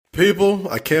People,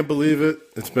 I can't believe it.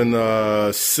 It's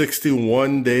been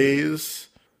 61 days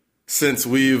since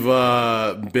we've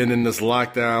been in this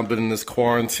lockdown, been in this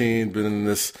quarantine, been in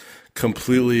this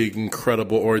completely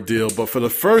incredible ordeal. But for the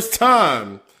first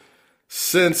time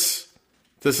since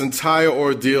this entire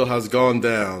ordeal has gone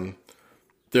down,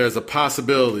 there's a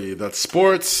possibility that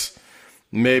sports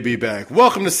may be back.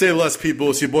 Welcome to Say Less, people.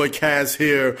 It's your boy Kaz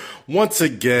here once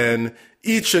again,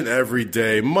 each and every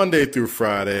day, Monday through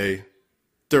Friday.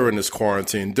 During this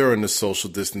quarantine, during this social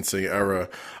distancing era.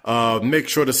 Make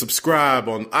sure to subscribe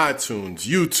on iTunes,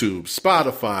 YouTube,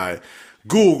 Spotify,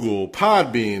 Google,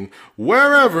 Podbean,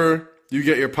 wherever you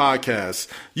get your podcasts.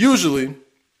 Usually,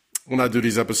 when I do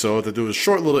these episodes, I do a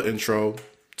short little intro,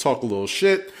 talk a little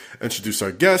shit, introduce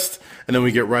our guest, and then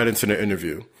we get right into the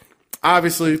interview.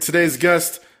 Obviously, today's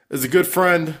guest is a good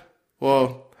friend,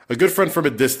 a good friend from a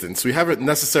distance. We haven't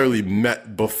necessarily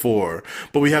met before,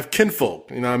 but we have kinfolk.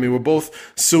 You know what I mean? We're both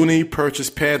SUNY Purchase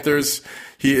Panthers.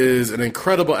 He is an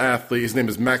incredible athlete. His name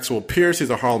is Maxwell Pierce. He's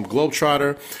a Harlem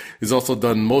Globetrotter. He's also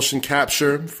done motion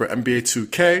capture for NBA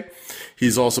 2K.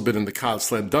 He's also been in the College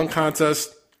Slam Dunk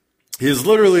Contest. He is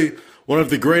literally one of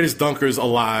the greatest dunkers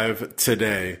alive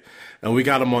today. And we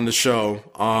got him on the show.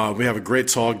 We have a great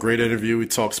talk, great interview. We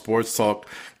talk sports, talk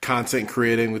content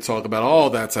creating. We talk about all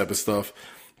that type of stuff.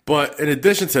 But in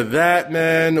addition to that,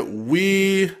 man,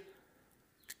 we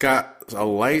got a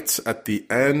light at the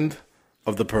end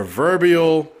of the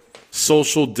proverbial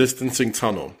social distancing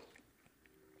tunnel.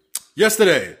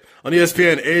 Yesterday on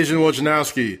ESPN, Adrian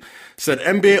Wojnarowski said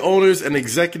NBA owners and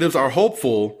executives are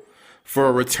hopeful for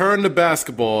a return to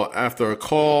basketball after a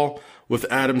call with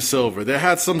Adam Silver. They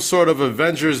had some sort of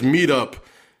Avengers meetup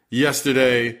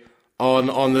yesterday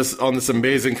on this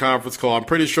amazing conference call. I'm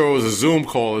pretty sure it was a Zoom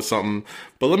call or something.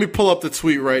 But let me pull up the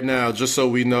tweet right now just so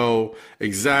we know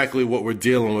exactly what we're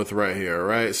dealing with right here,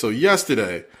 right? So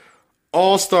yesterday,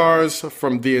 all-stars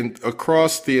from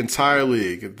across the entire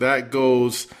league. That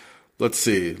goes, let's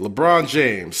see, LeBron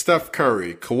James, Steph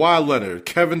Curry, Kawhi Leonard,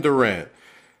 Kevin Durant,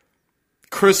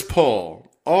 Chris Paul,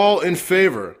 all in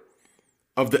favor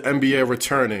of the NBA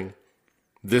returning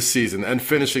this season and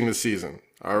finishing the season,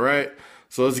 all right?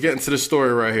 So let's get into the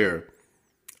story right here.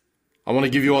 I want to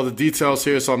give you all the details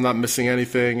here so I'm not missing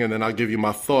anything, and then I'll give you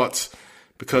my thoughts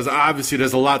because obviously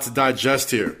there's a lot to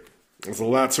digest here. There's a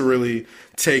lot to really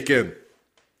take in.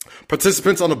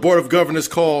 Participants on the Board of Governors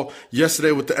call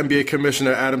yesterday with the NBA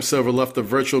Commissioner Adam Silver left the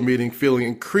virtual meeting feeling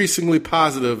increasingly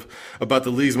positive about the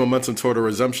league's momentum toward a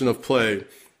resumption of play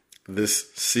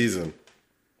this season.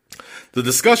 The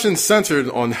discussion centered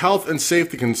on health and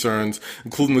safety concerns,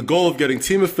 including the goal of getting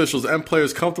team officials and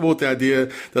players comfortable with the idea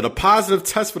that a positive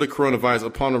test for the coronavirus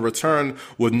upon a return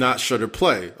would not shutter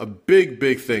play. A big,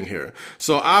 big thing here.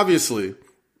 So obviously,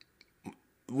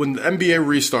 when the NBA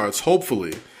restarts,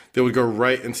 hopefully, they would go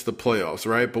right into the playoffs,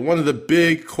 right? But one of the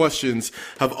big questions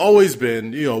have always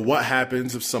been, what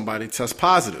happens if somebody tests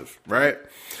positive, right?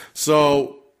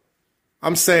 So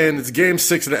I'm saying it's game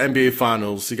 6 of the NBA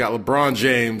Finals. You got LeBron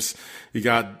James. You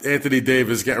got Anthony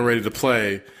Davis getting ready to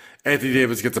play. Anthony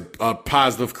Davis gets a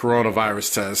positive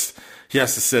coronavirus test. He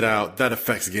has to sit out. That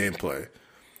affects gameplay.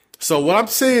 So what I'm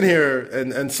saying here,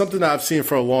 and something that I've seen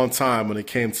for a long time when it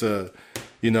came to,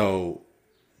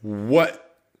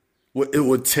 what it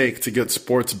would take to get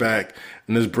sports back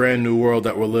in this brand new world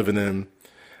that we're living in,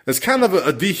 is kind of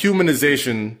a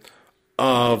dehumanization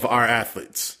of our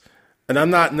athletes. And I'm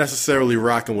not necessarily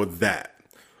rocking with that.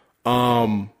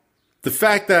 The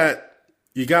fact that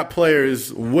you got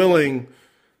players willing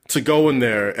to go in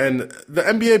there and the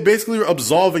NBA basically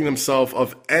absolving themselves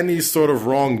of any sort of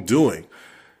wrongdoing.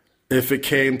 If it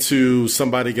came to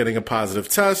somebody getting a positive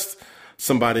test,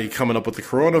 somebody coming up with the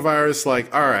coronavirus,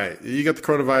 like, all right, you get the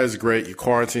coronavirus, great, you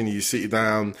quarantine, you sit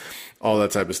down, all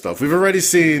that type of stuff. We've already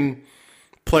seen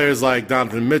players like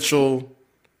Donovan Mitchell,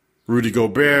 Rudy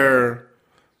Gobert,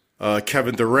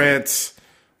 Kevin Durant,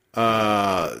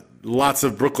 lots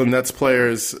of Brooklyn Nets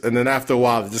players, and then after a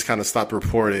while, they just kind of stopped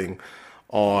reporting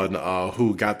on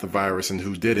who got the virus and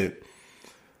who didn't.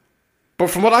 But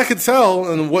from what I could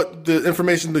tell and what the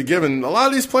information been given, a lot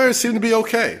of these players seem to be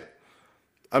okay.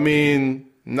 I mean,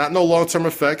 no long-term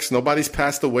effects. Nobody's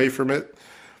passed away from it.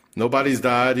 Nobody's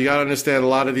died. You got to understand a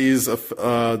lot of these,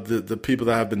 the people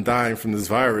that have been dying from this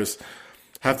virus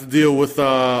have to deal with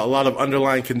a lot of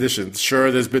underlying conditions.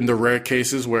 Sure, there's been the rare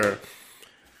cases where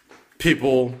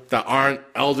people that aren't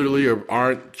elderly or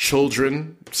aren't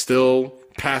children still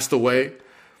passed away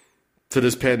to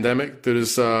this pandemic, to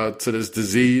this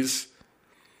disease.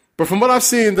 But from what I've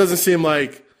seen, it doesn't seem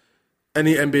like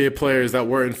any NBA players that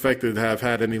were infected have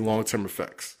had any long-term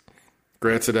effects.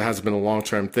 Granted, it hasn't been a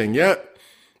long-term thing yet,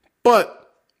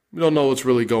 but We don't know what's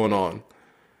really going on.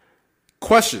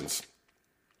 Questions.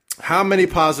 How many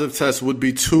positive tests would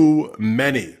be too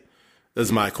many?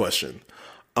 Is my question.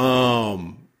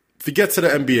 If you get to the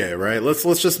NBA, right?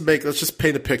 Let's just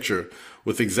paint a picture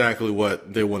with exactly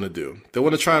what they want to do. They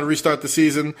want to try and restart the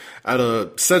season at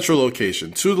a central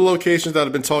location. Two of the locations that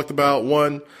have been talked about.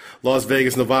 One, Las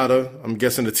Vegas, Nevada. I'm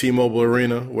guessing the T-Mobile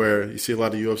Arena, where you see a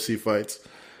lot of UFC fights.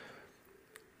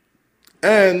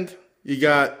 And you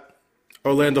got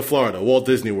Orlando, Florida, Walt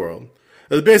Disney World.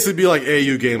 It'll basically be like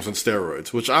AU games on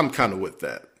steroids, which I'm kind of with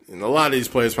that. A lot of these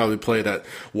players probably played at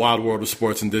Wild World of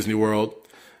Sports and Disney World.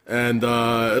 And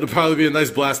it'll probably be a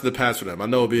nice blast in the past for them. I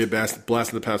know it'll be a blast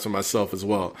in the past for myself as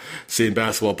well, seeing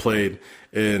basketball played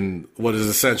in what is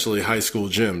essentially high school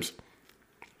gyms.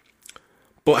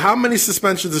 But how many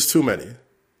suspensions is too many?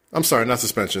 I'm sorry, not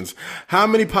suspensions. How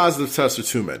many positive tests are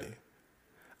too many?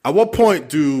 At what point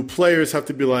do players have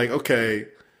to be like, okay,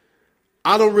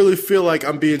 I don't really feel like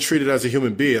I'm being treated as a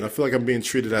human being. I feel like I'm being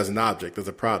treated as an object, as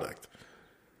a product.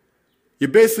 You're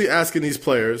basically asking these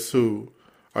players who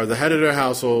are the head of their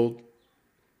household,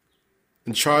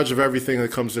 in charge of everything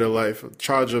that comes to their life, in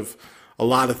charge of a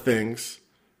lot of things,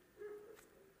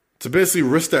 to basically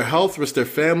risk their health, risk their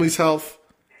family's health,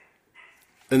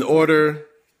 in order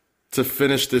to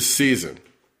finish this season.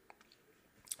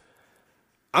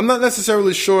 I'm not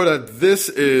necessarily sure that this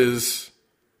is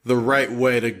the right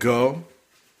way to go.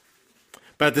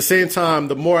 But at the same time,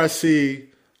 the more I see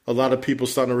a lot of people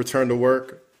starting to return to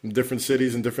work in different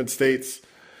cities and different states,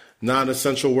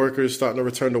 non-essential workers starting to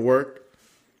return to work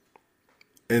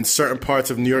in certain parts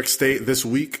of New York State this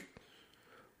week,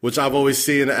 which I've always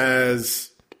seen as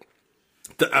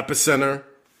the epicenter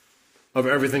of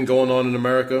everything going on in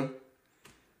America.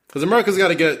 Because America's got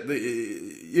to get,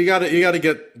 you got to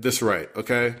get this right,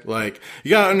 okay? Like, you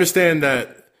got to understand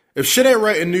that if shit ain't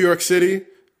right in New York City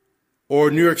or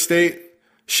New York State,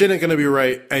 shit ain't going to be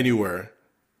right anywhere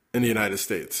in the United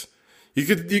States. You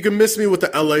can miss me with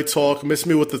the LA talk, miss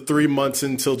me with the 3 months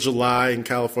until July in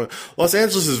California. Los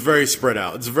Angeles is very spread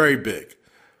out. It's very big.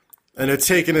 And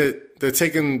they're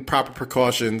taking proper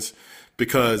precautions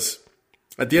because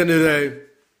at the end of the day,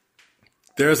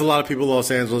 there's a lot of people in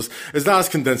Los Angeles. It's not as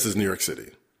condensed as New York City.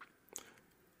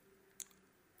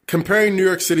 Comparing New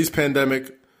York City's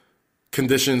pandemic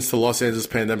conditions to Los Angeles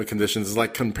pandemic conditions is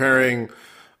like comparing,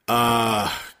 how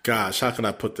can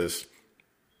I put this?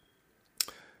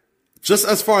 Just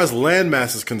as far as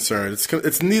landmass is concerned,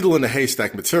 it's needle in a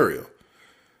haystack material.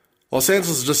 Los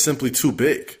Angeles is just simply too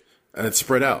big, and it's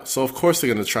spread out. So, of course,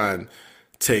 they're going to try and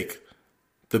take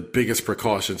the biggest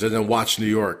precautions and then watch New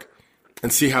York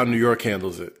and see how New York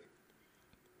handles it.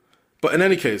 But in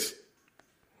any case,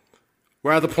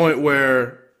 we're at the point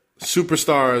where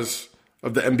superstars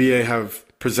of the NBA have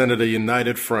presented a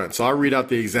united front. So I'll read out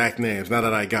the exact names now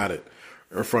that I got it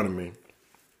in front of me.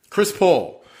 Chris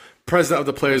Paul, president of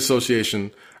the Players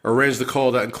Association, arranged a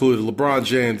call that included LeBron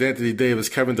James, Anthony Davis,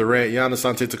 Kevin Durant, Giannis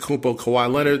Antetokounmpo,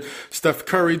 Kawhi Leonard, Steph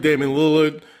Curry, Damian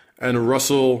Lillard, and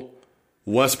Russell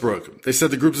Westbrook. They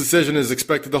said the group's decision is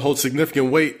expected to hold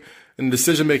significant weight in the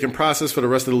decision-making process for the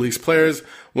rest of the league's players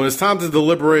when it's time to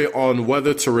deliberate on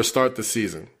whether to restart the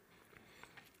season.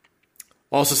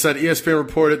 Also said ESPN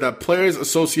reported that Players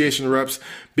Association reps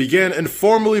began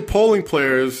informally polling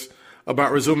players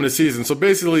about resuming the season. So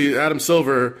basically, Adam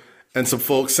Silver and some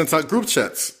folks sent out group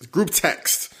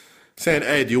text saying,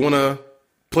 hey, do you want to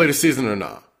play the season or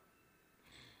not?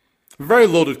 Very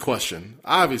loaded question.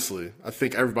 Obviously, I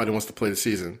think everybody wants to play the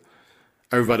season.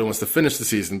 Everybody wants to finish the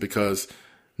season because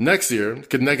next year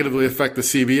could negatively affect the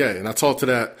CBA. And I talked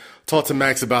to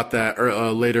Max about that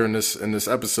later in this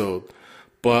episode.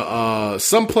 But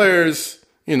some players,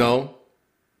 are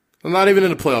not even in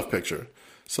the playoff picture.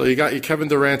 So you got your Kevin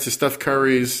Durant, your Steph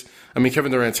Curry's. I mean,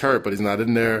 Kevin Durant's hurt, but he's not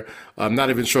in there. I'm not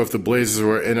even sure if the Blazers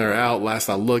were in or out last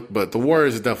I looked, but the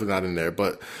Warriors are definitely not in there.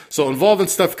 But so involving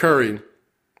Steph Curry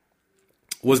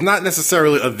was not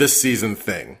necessarily a this season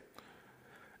thing.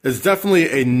 It's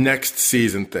definitely a next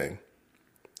season thing.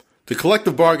 The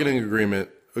collective bargaining agreement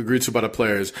agreed to by the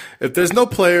players. If there's no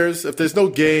players, if there's no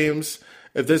games,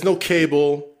 if there's no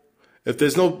cable, if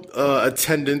there's no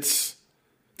attendance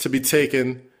to be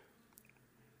taken,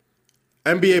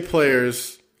 NBA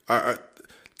players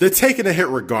they're taking a hit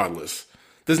regardless.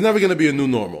 There's never going to be a new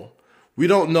normal. We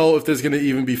don't know if there's going to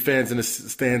even be fans in the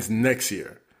stands next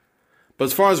year. But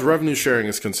as far as revenue sharing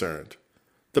is concerned,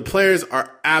 the players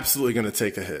are absolutely going to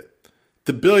take a hit.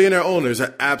 The billionaire owners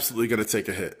are absolutely going to take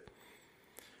a hit.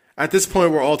 At this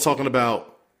point, we're all talking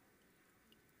about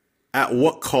at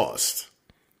what cost?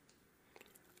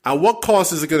 At what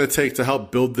cost is it going to take to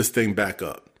help build this thing back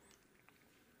up?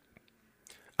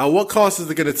 At what cost is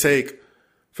it going to take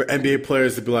for NBA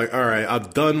players to be like, all right,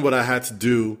 I've done what I had to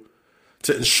do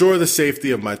to ensure the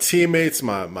safety of my teammates,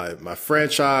 my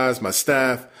franchise, my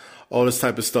staff, all this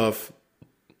type of stuff.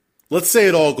 Let's say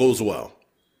it all goes well.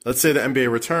 Let's say the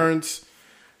NBA returns.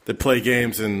 They play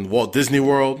games in Walt Disney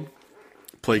World,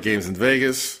 play games in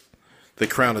Vegas. They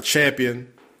crown a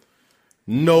champion.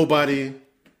 Nobody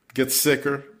gets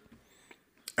sicker.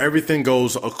 Everything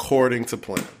goes according to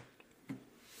plan.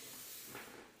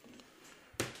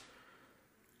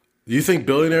 Do you think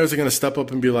billionaires are going to step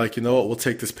up and be like, you know what, we'll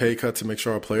take this pay cut to make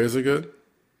sure our players are good?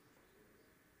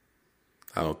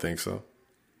 I don't think so.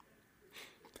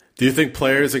 Do you think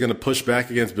players are going to push back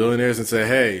against billionaires and say,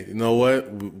 hey, you know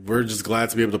what, we're just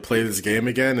glad to be able to play this game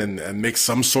again and make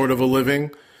some sort of a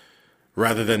living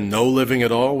rather than no living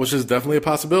at all, which is definitely a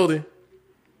possibility?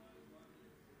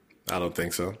 I don't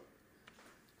think so.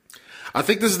 I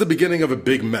think this is the beginning of a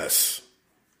big mess.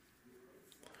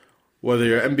 Whether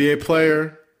you're an NBA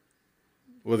player,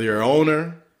 whether you're an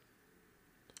owner,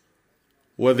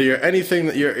 whether you're anything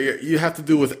that you have to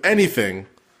do with anything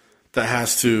that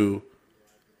has to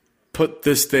put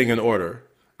this thing in order.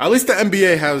 At least the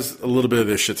NBA has a little bit of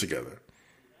their shit together.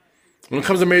 When it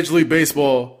comes to Major League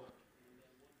Baseball,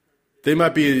 they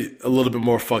might be a little bit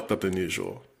more fucked up than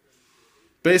usual.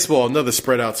 Baseball, another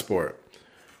spread out sport.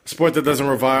 A sport that doesn't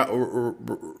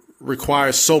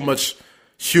require so much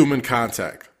human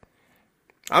contact.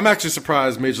 I'm actually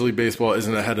surprised Major League Baseball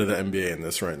isn't ahead of the NBA in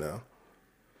this right now.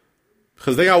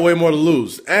 Because they got way more to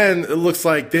lose. And it looks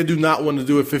like they do not want to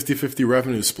do a 50-50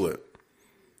 revenue split.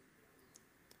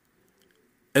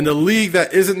 In a league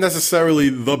that isn't necessarily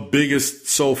the biggest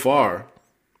so far,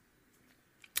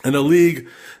 in a league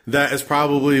that is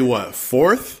probably,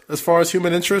 fourth as far as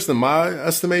human interest in my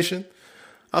estimation,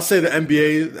 I'll say the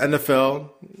NBA, NFL,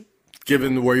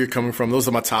 given where you're coming from, those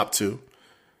are my top two.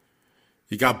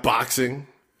 You got boxing,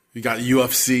 you got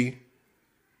UFC,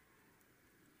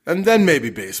 and then maybe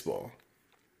baseball.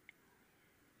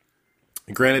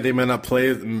 Granted, they may not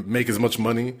make as much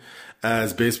money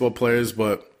as baseball players,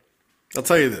 but I'll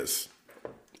tell you this.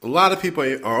 A lot of people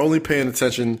are only paying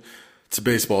attention to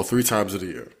baseball 3 times of the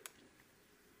year.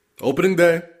 Opening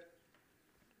day,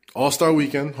 All-Star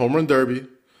Weekend, Home Run Derby,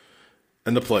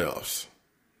 and the playoffs.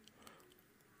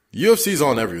 UFC's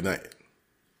on every night.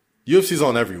 UFC's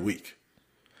on every week.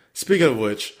 Speaking of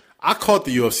which, I caught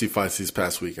the UFC fights this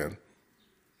past weekend.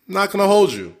 Not gonna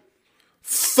hold you.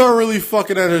 Thoroughly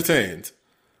fucking entertained.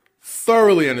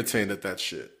 Thoroughly entertained at that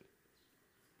shit.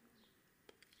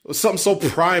 It was something so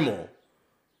primal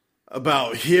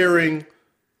about hearing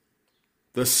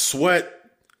the sweat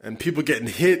and people getting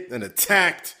hit and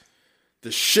attacked,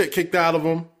 the shit kicked out of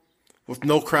them with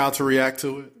no crowd to react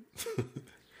to it.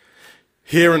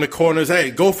 Here in the corners, hey,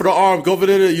 go for the arm, go for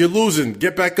the, you're losing,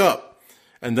 get back up.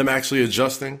 And them actually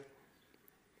adjusting.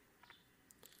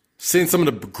 Seeing some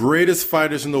of the greatest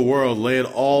fighters in the world lay it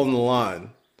all on the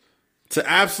line to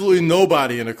absolutely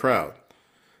nobody in the crowd.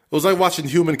 It was like watching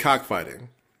human cockfighting.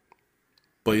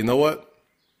 But you know what?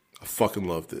 I fucking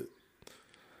loved it.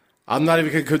 I'm not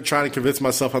even trying to convince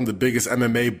myself I'm the biggest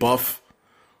MMA buff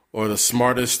or the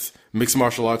smartest mixed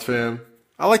martial arts fan.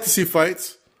 I like to see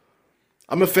fights.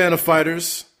 I'm a fan of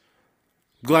fighters.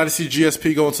 Glad to see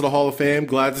GSP go into the Hall of Fame.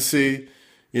 Glad to see,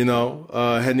 Henry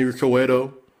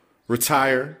Cejudo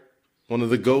retire. One of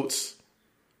the GOATs.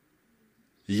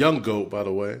 Young GOAT, by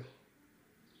the way.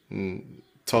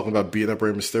 Talking about beating up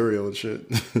Rey Mysterio and shit.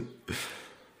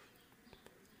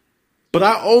 But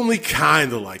I only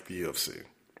kind of like the UFC.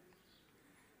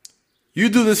 You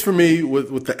do this for me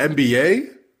with the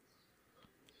NBA,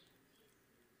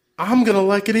 I'm going to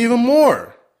like it even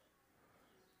more.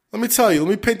 Let me tell you, let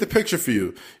me paint the picture for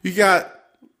you. You got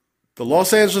the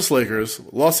Los Angeles Lakers,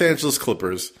 Los Angeles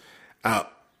Clippers at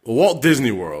Walt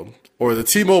Disney World or the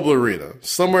T-Mobile Arena,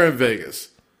 somewhere in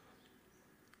Vegas.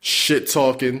 Shit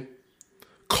talking,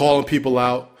 calling people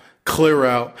out, clear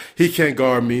out, he can't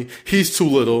guard me, he's too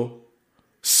little,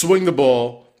 swing the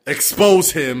ball,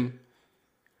 expose him.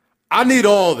 I need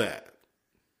all that.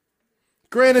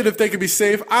 Granted, if they can be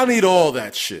safe, I need all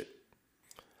that shit.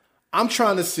 I'm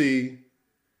trying to see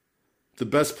the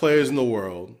best players in the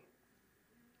world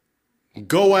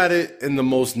go at it in the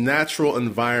most natural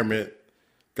environment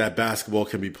that basketball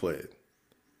can be played.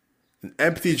 An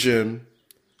empty gym,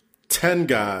 10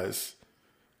 guys,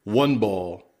 1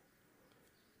 ball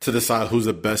to decide who's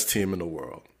the best team in the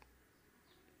world.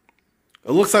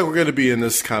 It looks like we're going to be in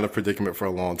this kind of predicament for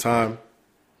a long time.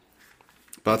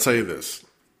 But I'll tell you this.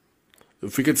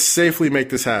 If we could safely make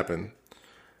this happen,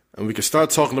 and we could start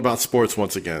talking about sports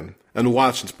once again, and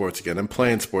watching sports again, and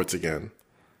playing sports again,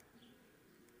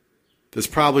 there's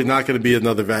probably not going to be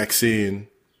another vaccine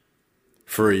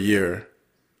for a year.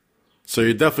 So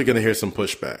you're definitely going to hear some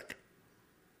pushback.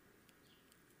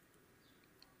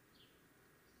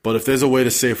 But if there's a way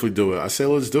to safely do it, I say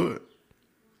let's do it.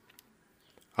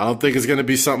 I don't think it's going to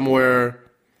be something where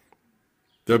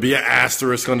there'll be an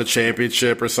asterisk on the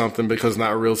championship or something because it's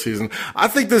not a real season. I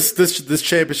think this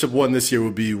championship won this year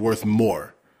would be worth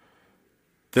more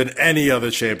than any other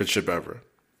championship ever.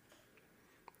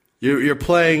 You're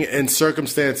playing in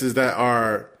circumstances that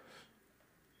are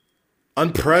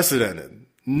unprecedented.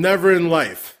 Never in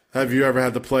life have you ever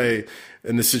had to play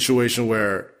in a situation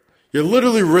where you're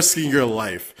literally risking your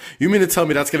life. You mean to tell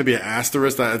me that's going to be an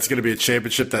asterisk, that it's going to be a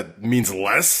championship that means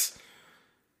less?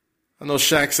 I know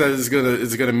Shaq said it's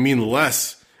gonna mean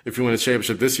less if you win a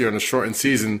championship this year in a shortened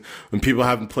season when people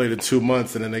haven't played in 2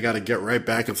 months and then they got to get right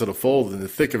back into the fold in the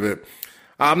thick of it.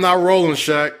 I'm not rolling,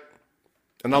 Shaq.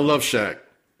 And I love Shaq,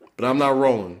 but I'm not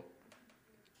rolling.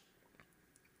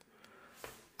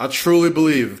 I truly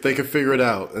believe if they can figure it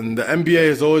out. And the NBA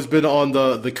has always been on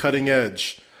the cutting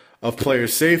edge of player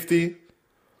safety,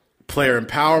 player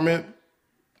empowerment,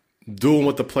 doing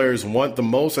what the players want the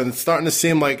most. And it's starting to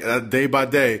seem like day by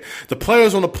day, the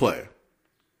players want to play.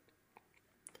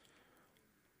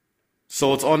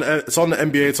 So it's on the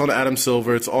NBA, it's on Adam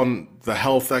Silver, it's on the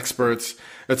health experts.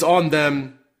 It's on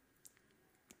them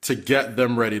to get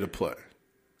them ready to play.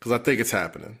 Because I think it's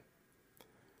happening.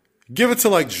 Give it to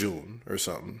like June or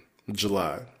something.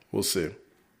 July. We'll see. And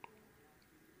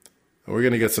we're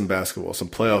going to get some basketball, some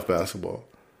playoff basketball.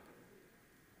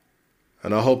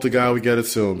 And I hope to God we get it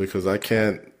soon because I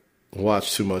can't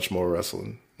watch too much more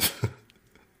wrestling.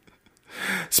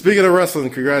 Speaking of wrestling,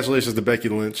 congratulations to Becky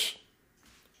Lynch.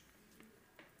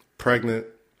 Pregnant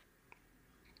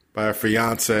by her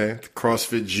fiance, the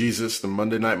CrossFit Jesus, the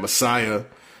Monday Night Messiah,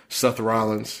 Seth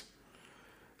Rollins.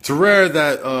 It's rare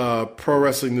that pro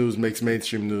wrestling news makes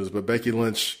mainstream news, but Becky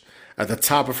Lynch, at the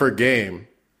top of her game,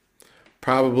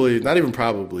 definitely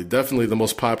the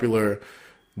most popular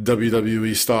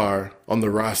WWE star on the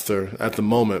roster at the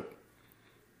moment,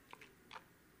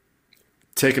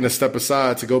 taking a step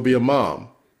aside to go be a mom.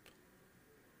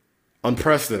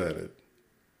 Unprecedented.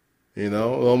 You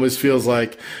know, it almost feels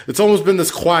like it's almost been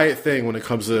this quiet thing when it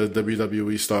comes to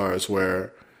WWE stars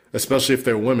where, especially if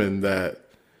they're women, that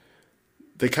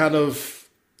they kind of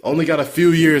only got a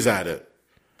few years at it.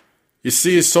 You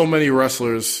see so many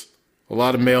wrestlers, a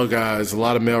lot of male guys, a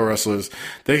lot of male wrestlers,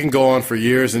 they can go on for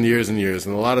years and years and years,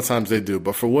 and a lot of times they do.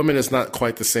 But for women, it's not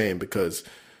quite the same because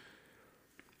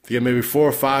they get maybe 4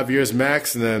 or 5 years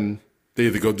max, and then they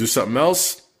either go do something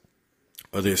else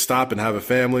or they stop and have a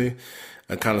family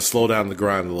and kind of slow down the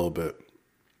grind a little bit.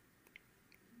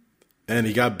 And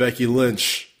you got Becky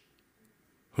Lynch,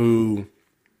 who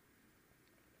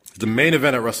the main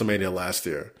event at WrestleMania last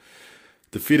year,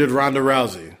 defeated Ronda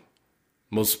Rousey,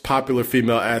 most popular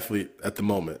female athlete at the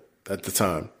moment, at the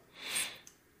time,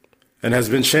 and has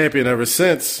been champion ever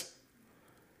since.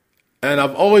 And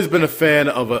I've always been a fan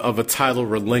of a title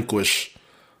relinquish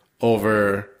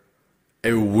over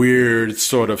a weird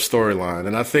sort of storyline.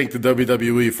 And I think the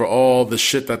WWE, for all the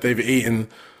shit that they've eaten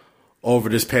over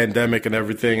this pandemic and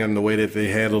everything and the way that they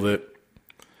handled it,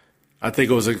 I think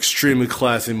it was an extremely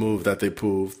classy move that they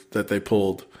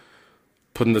pulled,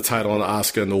 putting the title on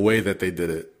Asuka in the way that they did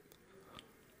it.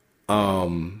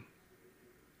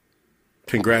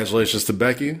 Congratulations to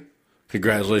Becky.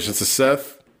 Congratulations to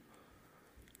Seth.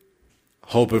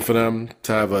 Hoping for them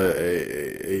to have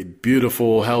a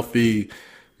beautiful, healthy,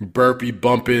 burpee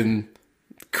bumping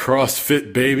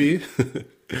CrossFit baby.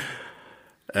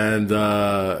 And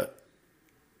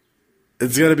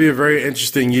it's going to be a very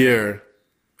interesting year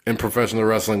in professional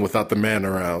wrestling without the man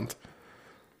around.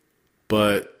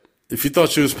 But if you thought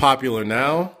she was popular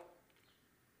now,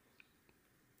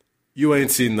 you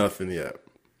ain't seen nothing yet.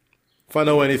 If I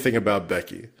know anything about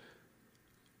Becky,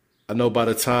 I know by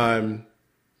the time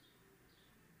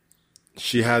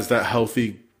she has that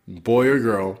healthy boy or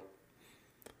girl,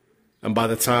 and by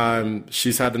the time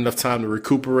she's had enough time to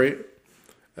recuperate,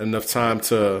 enough time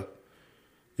to,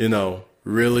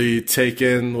 really take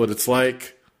in what it's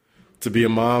like to be a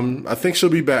mom, I think she'll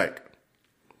be back.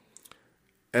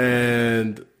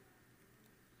 And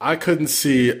I couldn't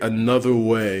see another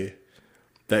way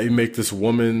that you make this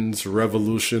woman's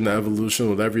revolution, evolution,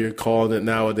 whatever you're calling it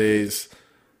nowadays,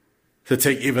 to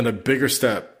take even a bigger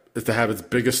step is to have its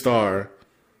biggest star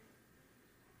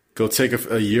go take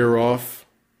a year off,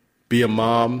 be a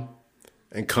mom,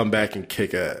 and come back and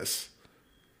kick ass.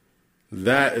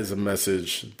 That is a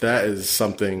message. That is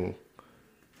something,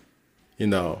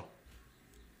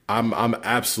 I'm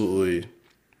absolutely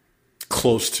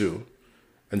close to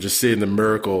and just seeing the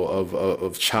miracle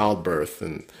of childbirth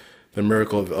and the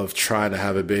miracle of trying to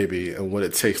have a baby and what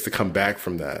it takes to come back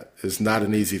from that is not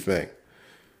an easy thing.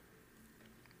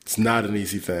 It's not an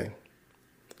easy thing.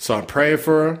 So I'm praying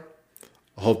for her.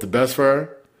 I hope the best for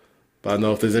her. But I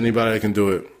know if there's anybody that can do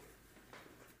it,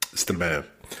 it's the man.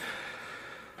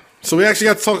 So we actually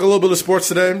got to talk a little bit of sports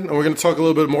today, and we're going to talk a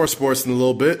little bit more sports in a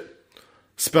little bit.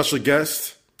 Special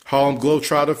guest, Harlem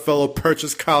Globetrotter, fellow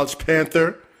Purchase College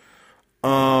Panther,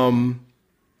 NBA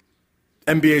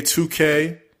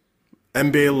 2K,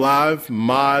 NBA Live,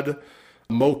 mod,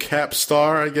 mocap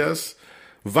star, I guess.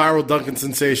 Viral dunking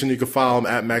sensation. You can follow him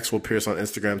at Maxwell Pierce on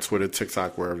Instagram, Twitter,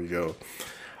 TikTok, wherever you go.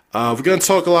 We're going to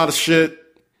talk a lot of shit.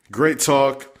 Great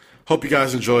talk. Hope you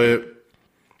guys enjoy it.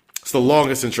 It's the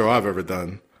longest intro I've ever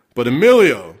done. But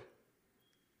Emilio,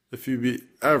 if you be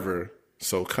ever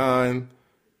so kind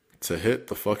to hit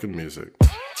the fucking music.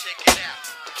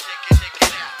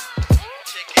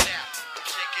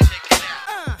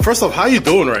 First off, how you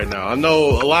doing right now? I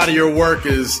know a lot of your work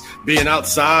is being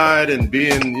outside and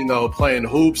being, playing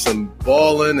hoops and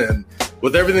balling, and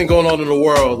with everything going on in the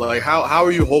world, like how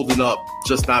are you holding up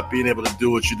just not being able to do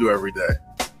what you do every day?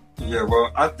 Yeah,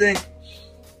 well, I think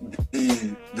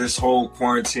this whole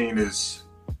quarantine is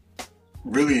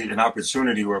really an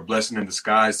opportunity or a blessing in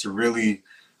disguise to really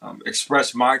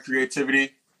express my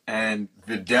creativity and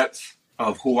the depth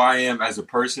of who I am as a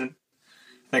person.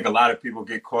 I think a lot of people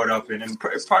get caught up in, and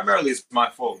primarily it's my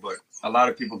fault, but a lot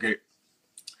of people get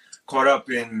caught up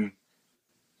in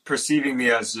perceiving me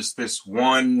as just this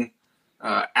one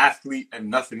athlete and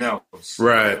nothing else.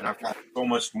 Right. And I've got so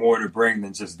much more to bring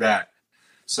than just that.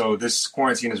 So this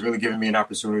quarantine has really given me an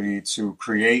opportunity to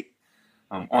create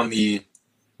on the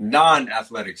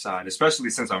non-athletic side, especially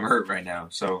since I'm hurt right now.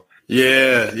 So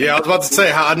yeah. I was about to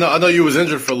say, I know you was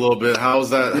injured for a little bit. How's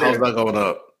that going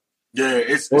up? Yeah,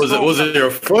 was it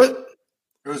your foot?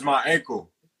 It was my ankle.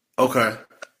 Okay.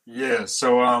 Yeah,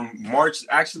 so March,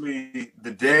 actually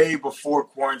the day before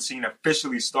quarantine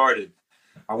officially started,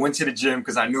 I went to the gym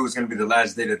because I knew it was going to be the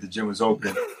last day that the gym was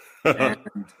open. And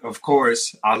of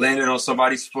course, I landed on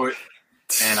somebody's foot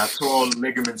and I tore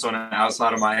ligaments on the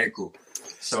outside of my ankle.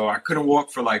 So I couldn't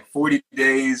walk for like 40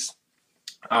 days.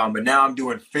 But now I'm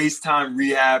doing FaceTime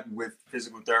rehab with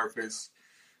physical therapists,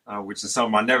 which is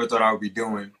something I never thought I would be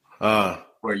doing.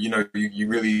 But you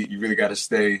really got to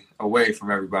stay away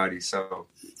from everybody. So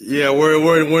yeah,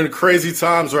 we're in crazy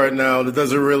times right now. That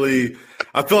doesn't really.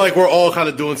 I feel like we're all kind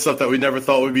of doing stuff that we never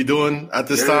thought we'd be doing at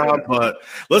this time. But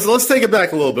let's take it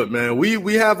back a little bit, man.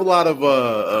 We have a lot of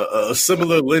a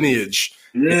similar lineage.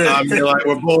 Yeah, I mean, like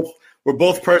we're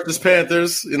both Purchase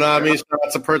Panthers. You know what I mean? Shout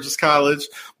out to Purchase College.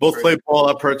 Both play ball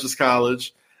at Purchase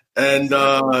College, and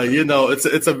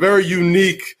it's a very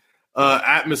unique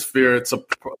atmosphere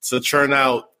to churn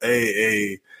out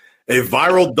a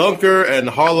viral dunker and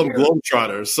Harlem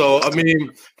Globetrotter. So, I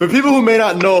mean, for people who may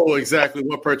not know exactly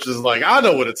what Purchase is like, I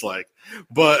know what it's like.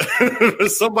 But for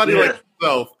somebody like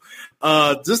yourself,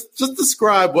 just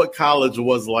describe what college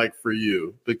was like for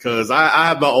you, because I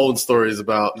have my own stories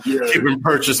about keeping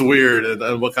Purchase weird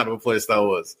and what kind of a place that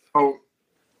was. Oh,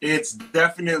 it's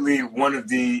definitely one of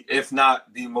the, if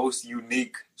not the most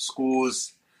unique school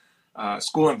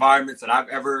environments that I've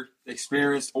ever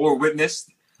experienced or witnessed.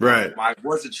 Right. I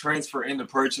was a transfer into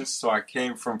Purchase, so I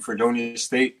came from Fredonia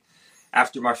State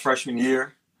after my freshman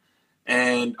year,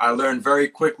 and I learned very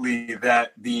quickly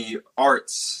that the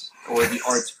arts or the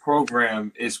arts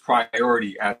program is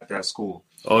priority at that school.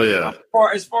 Oh yeah.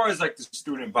 As far as like the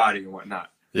student body and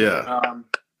whatnot. Yeah.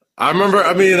 I remember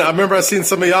I seen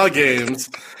some of y'all games,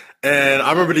 and I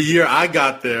remember the year I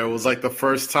got there was like the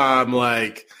first time,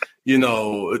 like,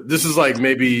 this is like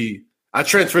maybe I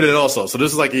transferred in also. So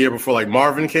this is like a year before like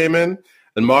Marvin came in,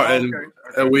 and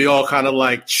and we all kind of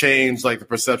like changed like the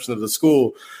perception of the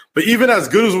school. But even as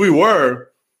good as we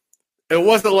were, it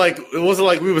wasn't like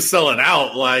we were selling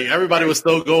out. Like everybody was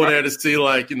still going there to see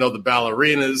like, the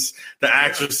ballerinas, the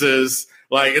actresses.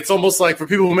 Like it's almost like, for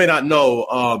people who may not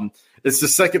know, it's the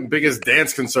second biggest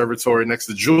dance conservatory next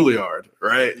to Juilliard,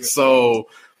 right? Yeah. So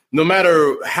no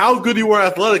matter how good you were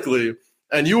athletically,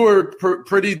 and you were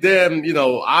pretty damn,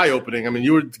 eye-opening. I mean,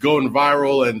 you were going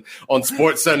viral and on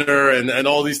SportsCenter and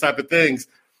all these type of things.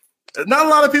 Not a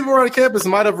lot of people around campus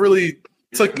might have really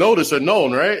took notice or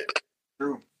known, right?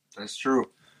 True. That's true.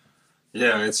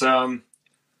 Yeah, it's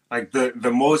like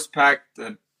the most packed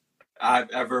that I've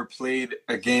ever played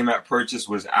a game at Purchase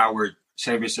was our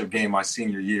championship game my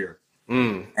senior year.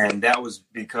 And that was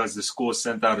because the school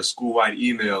sent out a school-wide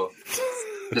email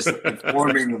just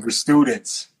informing the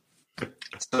students.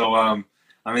 So,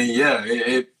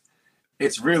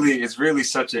 it's really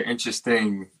such an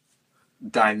interesting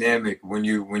dynamic when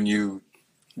you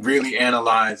really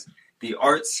analyze the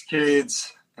arts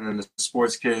kids and then the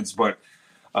sports kids. But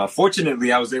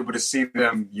fortunately, I was able to see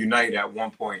them unite at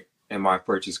one point in my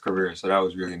purchase career, so that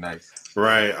was really nice.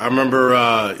 Right. I remember,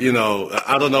 I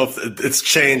don't know if it's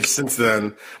changed since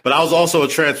then, but I was also a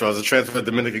transfer. I was a transfer at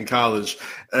Dominican College.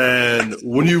 And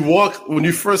when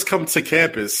you first come to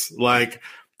campus, like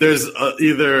there's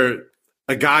either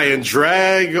a guy in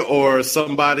drag or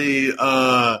somebody,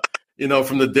 from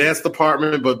the dance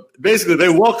department, but basically they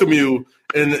welcome you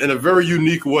in a very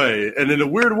unique way. And in a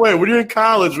weird way, when you're in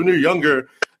college, when you're younger,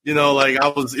 like I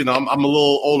was, I'm a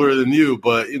little older than you,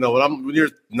 but when you're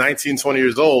 19, 20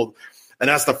 years old, and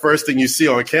that's the first thing you see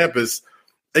on campus,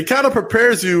 it kind of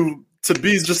prepares you to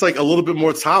be just like a little bit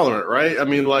more tolerant, right? I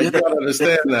mean, like you gotta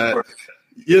understand that.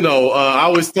 I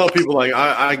always tell people like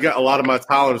I got a lot of my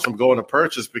tolerance from going to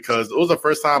purchase because it was the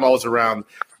first time I was around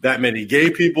that many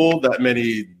gay people, that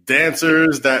many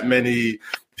dancers, that many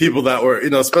people that were,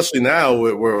 especially now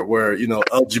where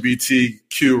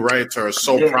LGBTQ rights are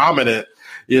so prominent.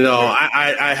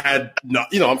 I had no,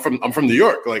 I'm from New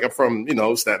York, like I'm from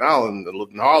Staten Island and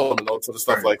lived in Harlem and all sort of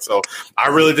stuff like so. I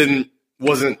really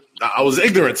I was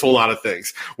ignorant to a lot of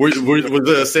things. Was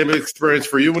the same experience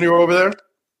for you when you were over there?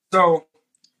 So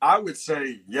I would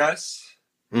say yes.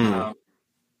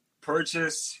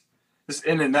 Purchase this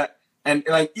internet and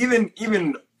like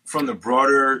even from the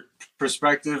broader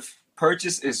perspective,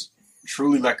 purchase is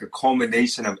truly like a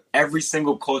culmination of every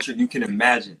single culture you can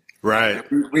imagine. Right.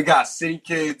 We got city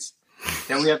kids,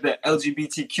 then we have the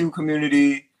LGBTQ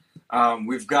community.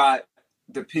 We've got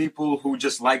the people who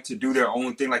just like to do their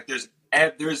own thing. Like there's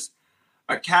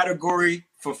a category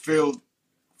fulfilled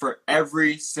for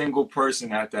every single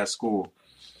person at that school.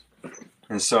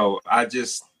 And so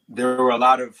there were a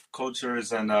lot of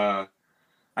cultures and I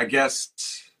guess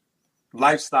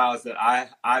lifestyles that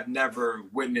I've never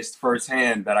witnessed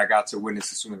firsthand that I got to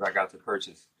witness as soon as I got to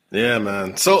purchase. Yeah,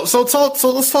 man. So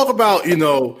let's talk about,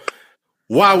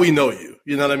 why we know you.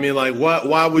 You know what I mean? Like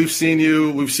why we've seen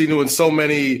you. We've seen you in so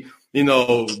many,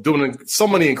 doing so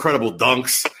many incredible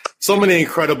dunks, so many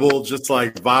incredible just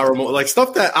like viral, like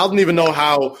stuff that I don't even know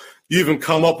how you even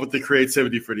come up with the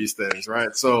creativity for these things,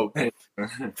 right? So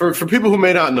for people who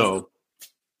may not know,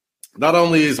 not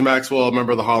only is Maxwell a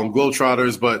member of the Harlem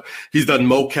Globetrotters, but he's done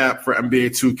mocap for NBA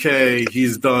 2K.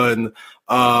 He's done,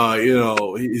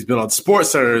 he's been on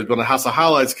SportsCenter. He's been on House of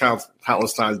Highlights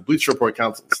countless times, Bleacher Report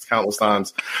countless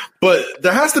times. But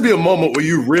there has to be a moment where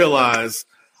you realize,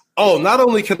 oh, not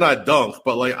only can I dunk,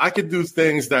 but like I could do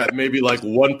things that maybe like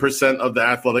 1% of the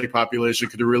athletic population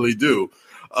could really do.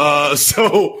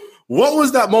 So what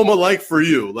was that moment like for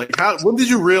you? Like, when did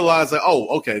you realize that,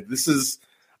 oh, okay,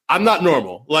 I'm not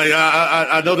normal. Like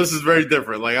I know this is very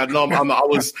different. Like I know I'm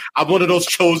one of those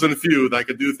chosen few that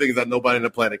could do things that nobody on the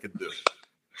planet could do.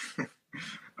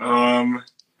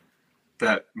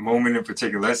 That moment in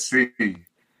particular. Let's see.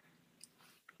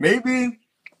 Maybe.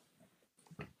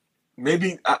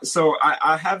 So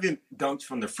I haven't dunked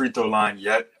from the free throw line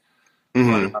yet.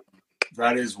 Mm-hmm. But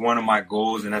that is one of my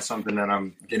goals, and that's something that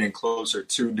I'm getting closer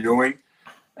to doing.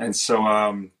 And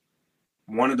so,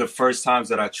 one of the first times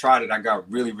that I tried it, I got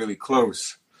really, really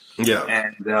close. Yeah.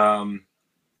 And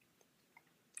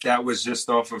that was just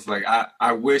off of like,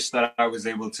 I wish that I was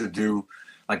able to do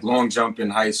like long jump in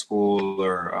high school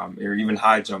or even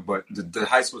high jump, but the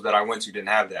high schools that I went to didn't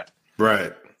have that.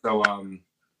 Right. So,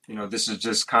 this is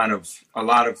just kind of a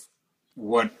lot of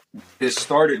what this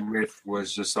started with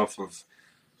was just off of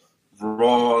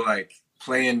raw, like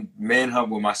playing manhunt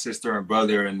with my sister and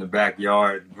brother in the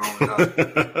backyard growing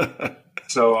up.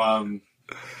 So,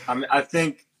 I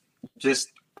think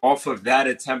just off of that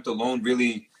attempt alone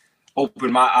really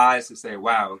opened my eyes to say,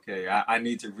 wow, okay, I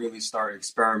need to really start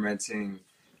experimenting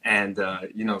and,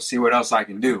 see what else I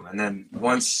can do. And then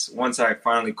once I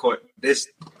finally caught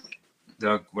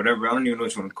whatever, I don't even know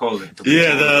what you want to call it.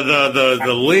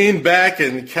 The lean back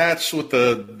and catch with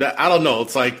I don't know.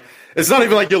 It's like, it's not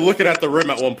even like you're looking at the rim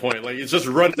at one point. Like it's just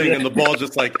running and the ball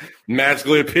just like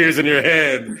magically appears in your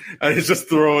hand and you just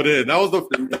throw it in. That was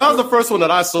the first one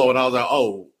that I saw and I was like,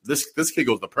 oh, this kid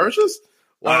goes to purchase?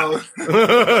 Wow.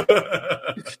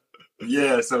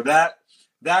 Yeah, so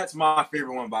that's my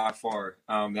favorite one by far.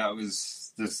 That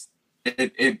was just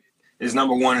it is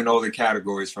number one in all the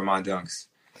categories for my dunks.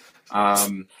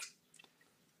 I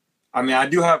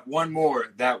do have one more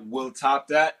that will top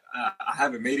that. I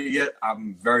haven't made it yet.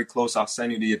 I'm very close. I'll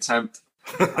send you the attempt.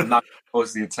 I'm not going to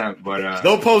post the attempt, but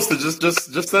don't post it. Just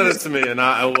send it to me, and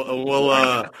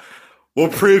We'll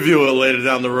preview it later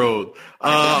down the road.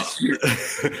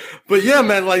 But yeah,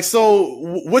 man, like,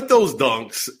 so with those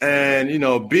dunks and, you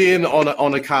know, being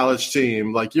on a college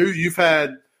team, like you've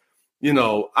had, you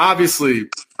know, obviously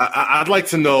I'd like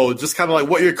to know just kind of like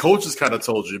what your coaches kind of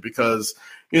told you, because,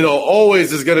 you know, always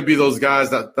there's going to be those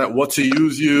guys that want to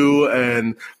use you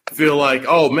and feel like,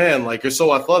 oh man, like you're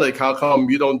so athletic. How come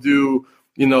you don't do,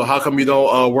 you know, how come you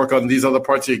don't work on these other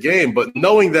parts of your game? But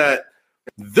knowing that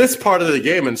this part of the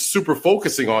game and super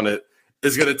focusing on it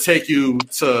is going to take you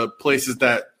to places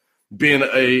that being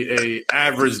a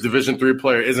average Division III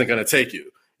player isn't going to take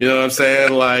you. You know what I'm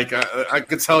saying? Like I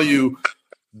could tell you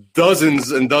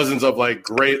dozens and dozens of like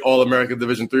great All-American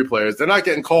Division III players. They're not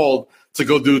getting called to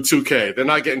go do 2K. They're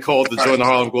not getting called to join the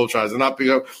Harlem Globetrotters. They're not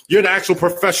being. You're an actual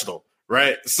professional,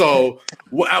 right? So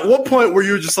at what point were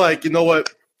you just like, you know what?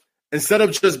 Instead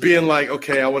of just being like,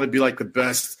 okay, I want to be like the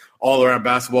best all-around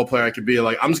basketball player I could be,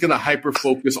 like, I'm just going to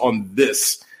hyper-focus on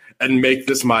this and make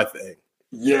this my thing.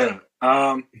 Yeah.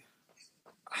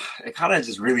 It kind of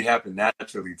just really happened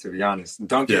naturally, to be honest.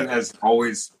 Dunking has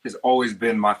always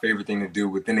been my favorite thing to do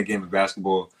within the game of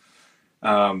basketball.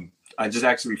 I just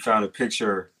actually found a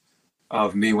picture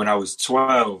of me when I was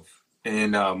 12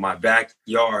 in my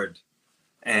backyard,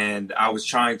 and I was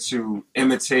trying to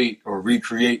imitate or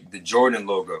recreate the Jordan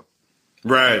logo.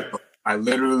 Right. I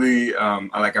literally,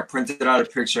 I printed out a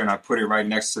picture and I put it right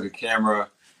next to the camera,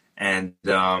 and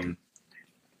I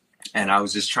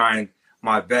was just trying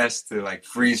my best to like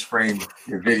freeze frame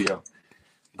the video.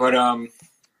 But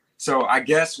so I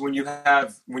guess when you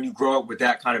grow up with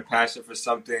that kind of passion for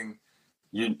something,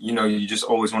 you know, you just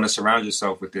always want to surround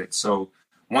yourself with it. So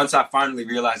once I finally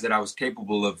realized that I was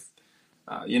capable of,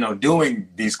 you know, doing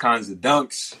these kinds of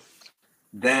dunks,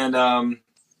 then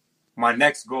my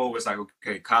next goal was like,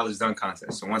 okay, college dunk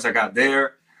contest. So once I got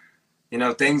there, you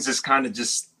know, things just kind of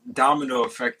just domino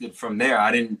affected from there.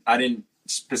 I didn't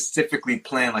specifically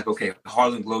plan like, okay,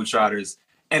 Harlem Globetrotters,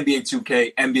 NBA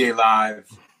 2K, NBA Live.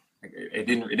 It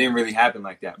didn't really happen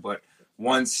like that. But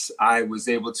once I was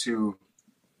able to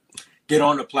get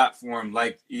on a platform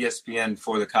like ESPN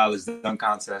for the college dunk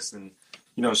contest and,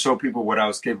 you know, show people what I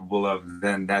was capable of,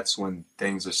 then that's when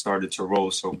things have started to roll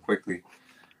so quickly.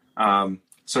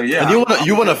 So yeah, and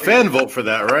you won a fan vote for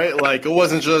that, right? Like it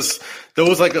wasn't just there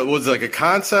was like a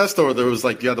contest, or there was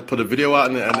like you had to put a video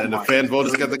out and the fan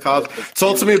voters get the college.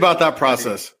 Talk to me about that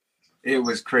process. It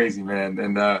was crazy, man.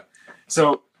 And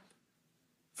so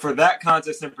for that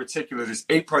contest in particular, there's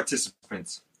 8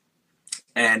 participants,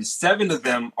 and 7 of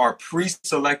them are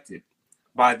pre-selected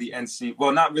by the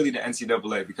well, not really the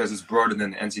NCAA because it's broader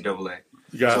than the NCAA.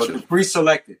 Gotcha. So they're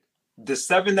pre-selected. The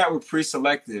 7 that were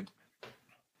pre-selected,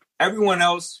 everyone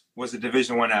else was a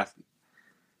Division I athlete.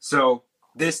 So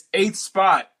this 8th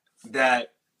spot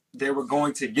that they were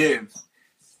going to give,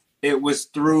 it was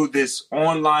through this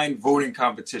online voting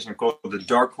competition called the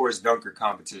Dark Horse Dunker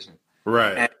Competition.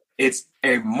 Right. And it's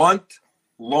a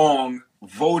month-long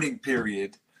voting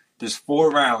period. There's 4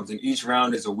 rounds, and each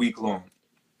round is a week long.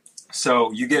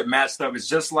 So you get matched up. It's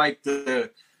just like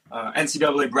the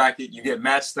NCAA bracket. You get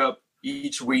matched up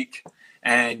each week,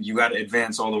 and you got to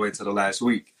advance all the way to the last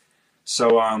week.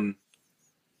 So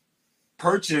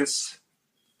Purchase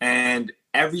and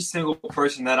every single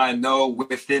person that I know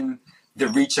within the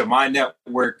reach of my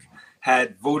network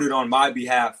had voted on my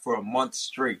behalf for a month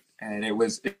straight. And it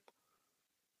was... I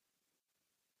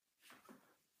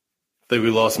think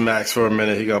we lost Max for a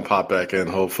minute. He's going to pop back in,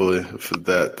 hopefully, if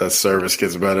that service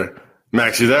gets better.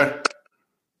 Max, you there?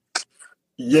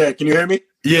 Yeah, can you hear me?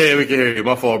 Yeah, we can hear you.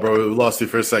 My fault, bro. We lost you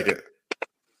for a second.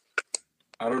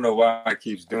 I don't know why it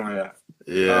keeps doing that.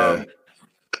 Yeah.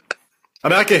 I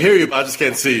mean, I can hear you, but I just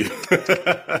can't see you.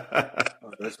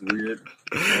 Oh, that's weird.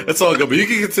 It's all good, but you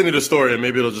can continue the story, and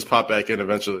maybe it'll just pop back in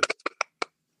eventually.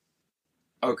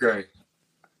 Okay.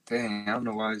 Dang, I don't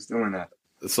know why he's doing that.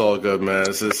 It's all good, man.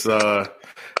 It's just,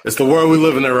 it's the world we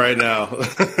live in right now.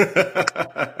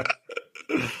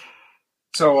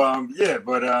 So,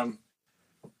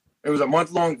 it was a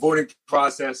month-long voting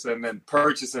process, and then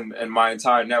Purchase and my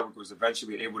entire network was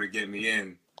eventually able to get me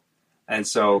in. And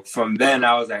so from then,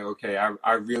 I was like, okay,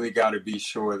 I really got to be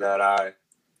sure that I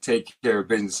take care of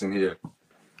business in here.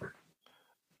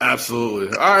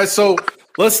 Absolutely. All right, so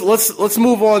let's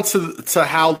move on to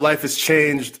how life has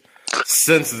changed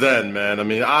since then, man. I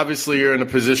mean, obviously, you're in a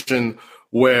position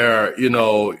where, you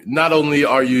know, not only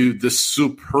are you the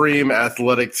supreme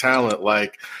athletic talent,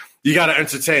 like you got to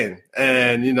entertain,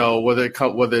 and you know whether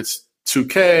it's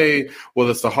 2K,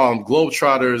 whether it's the Harlem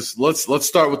Globetrotters. Let's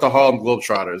start with the Harlem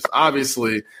Globetrotters.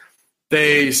 Obviously,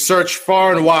 they search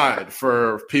far and wide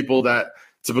for people to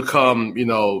become, you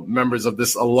know, members of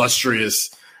this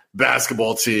illustrious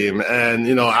basketball team. And,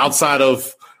 you know, outside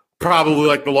of probably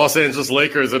like the Los Angeles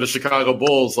Lakers or the Chicago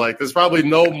Bulls, like there's probably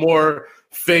no more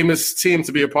famous team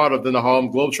to be a part of than the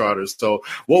Harlem Globetrotters. So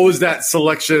what was that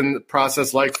selection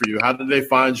process like for you? How did they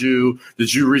find you?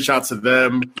 Did you reach out to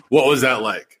them? What was that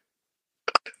like?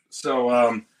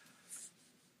 So,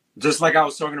 just like I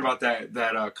was talking about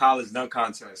that college dunk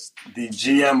contest, the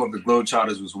GM of the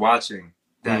Globetrotters was watching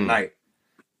that night.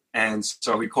 And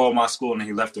so he called my school and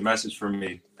he left a message for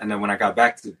me. And then when I got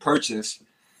back to purchase,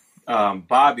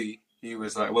 Bobby, he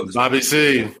was like, well, Bobby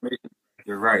C.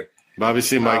 You're right. Bobby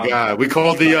C, my guy. We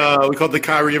called the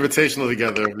Kyrie Invitational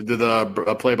together. We did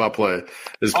a play-by-play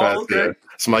this past year.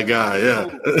 It's my guy. Yeah,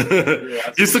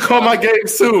 he used to call my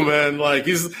games too, man. Like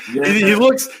he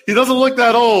doesn't look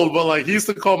that old, but like he used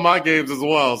to call my games as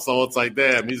well. So it's like,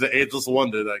 damn, he's an ageless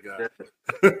wonder. That guy.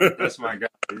 That's my guy.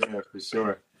 Yeah, for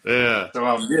sure. Yeah.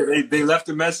 So they left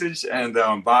a message, and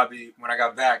Bobby, when I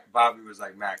got back, Bobby was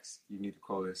like, Max, you need to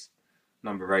call this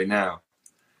number right now.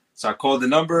 So I called the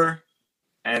number.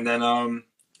 And then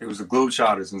it was the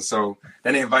Globetrotters. And so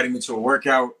then they invited me to a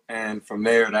workout. And from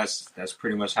there, that's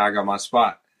pretty much how I got my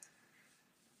spot.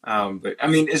 But, I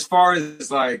mean, as far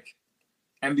as, like,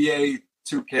 NBA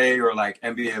 2K or, like,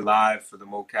 NBA Live for the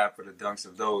mocap or the dunks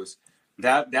of those,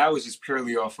 that was just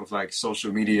purely off of, like,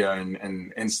 social media and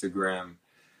Instagram.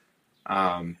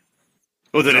 Well,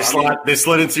 did they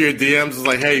slid into your DMs? It's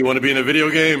like, hey, you want to be in a video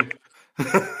game?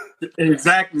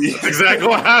 Exactly. That's exactly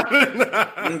what happened.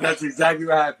 That's exactly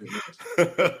what happened.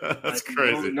 That's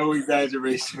crazy. No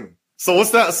exaggeration. So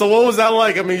what was that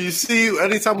like? I mean,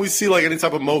 anytime we see like any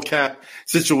type of mocap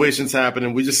situations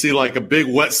happening, we just see like a big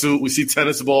wetsuit. We see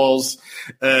tennis balls,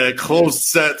 closed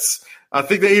sets. I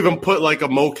think they even put like a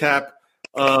mocap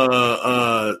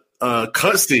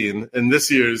cutscene in this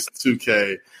year's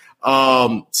 2K.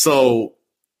 So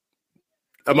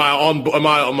am I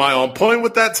on point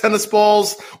with that? Tennis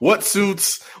balls,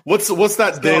 wetsuits. What's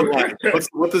that day like?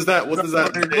 What does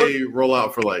that day roll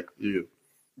out for like you?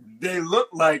 They look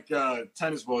like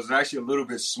tennis balls. They're actually a little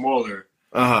bit smaller.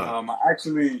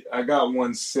 I got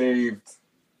one saved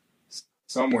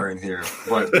somewhere in here,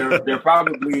 but they're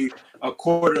probably a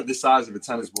quarter the size of a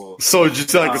tennis ball. So did you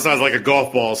tell like the size of like a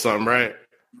golf ball or something, right?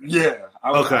 Yeah,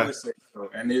 I would say so.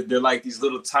 And they're like these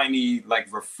little tiny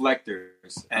like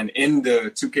reflectors. And in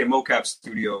the 2K mocap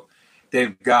studio,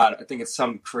 they've got, I think it's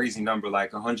some crazy number,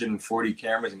 like 140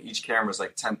 cameras, and each camera is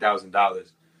like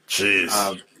 $10,000.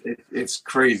 Jeez. It's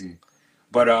crazy.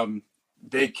 But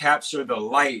they capture the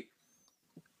light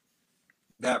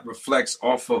that reflects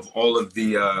off of all of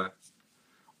the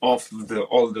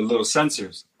little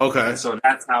sensors. Okay. And so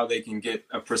that's how they can get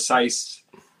a precise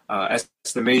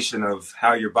estimation of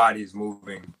how your body is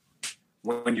moving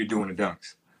when you're doing the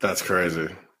dunks. That's crazy.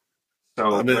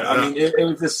 So I mean, it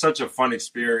was just such a fun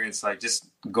experience. Like just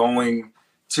going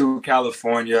to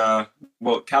California.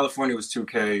 Well, California was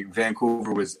 2K.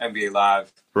 Vancouver was NBA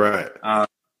Live. Right.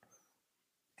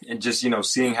 And just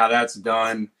seeing how that's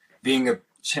done,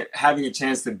 having a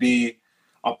chance to be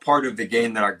a part of the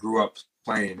game that I grew up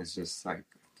playing is just like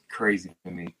crazy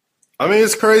to me. I mean,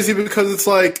 it's crazy because it's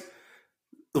like,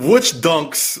 which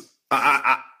dunks?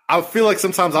 I feel like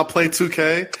sometimes I'll play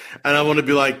 2K and I want to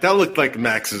be like, that looked like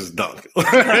Max's dunk.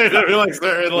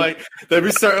 There'd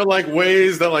be certain like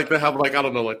ways that like they have like, I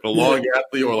don't know, like the long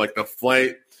athlete or like the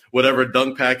flight, whatever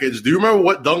dunk package. Do you remember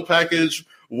what dunk package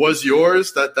was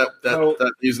yours that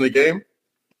using the game?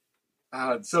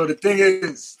 So the thing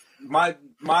is, my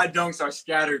dunks are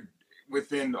scattered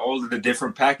within all of the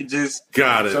different packages.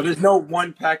 Got it. So there's no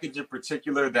one package in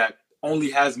particular that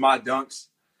only has my dunks.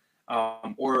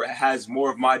 Or has more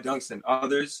of my dunks than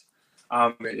others.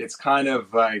 It's kind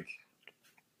of like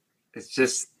it's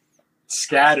just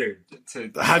scattered.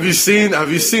 Have you seen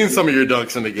some of your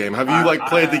dunks in the game? Have you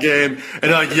played the game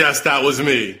and like, yes, that was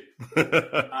me?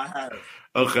 I have.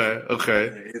 Okay.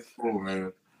 Yeah, it's cool,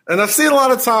 man. And I've seen a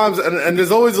lot of times, and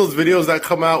there's always those videos that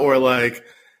come out where like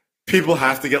people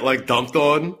have to get like dunked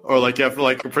on, or like you have to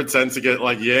like pretend to get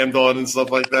like yammed on and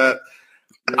stuff like that.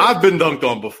 Yeah. I've been dunked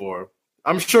on before.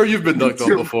 I'm sure you've been dunked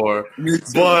on before,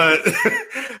 but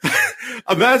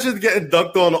imagine getting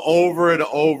dunked on over and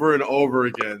over and over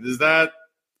again. Is that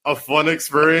a fun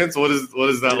experience? What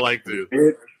is that like, dude?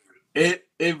 It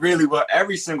really was.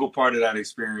 Every single part of that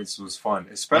experience was fun,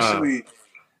 especially,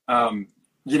 I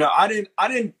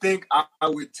didn't think I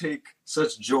would take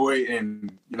such joy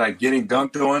in like getting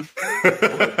dunked on.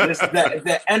 Just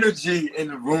the energy in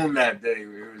the room that day,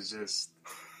 it was just.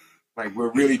 Like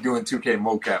we're really doing 2K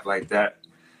mocap like that.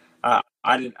 I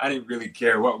didn't really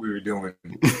care what we were doing.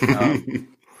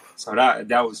 So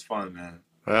that was fun, man.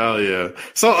 Hell yeah.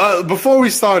 So before we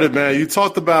started, man, you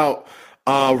talked about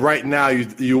right now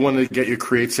you want to get your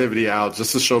creativity out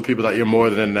just to show people that you're more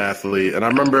than an athlete. And I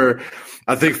remember,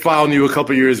 I think following you a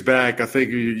couple years back, I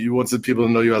think you wanted people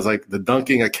to know you as like the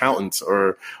dunking accountant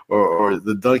or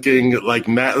the dunking like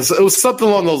math. It was something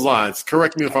along those lines.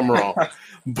 Correct me if I'm wrong.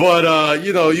 But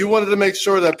you wanted to make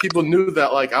sure that people knew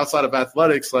that like outside of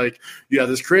athletics, like you had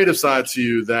this creative side to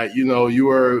you that you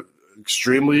were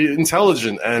extremely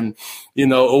intelligent and it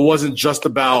wasn't just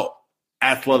about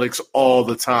athletics all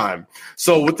the time.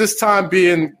 So with this time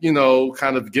being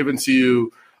kind of given to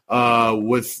you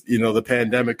with the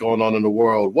pandemic going on in the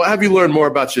world, what have you learned more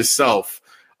about yourself,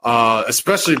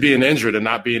 especially being injured and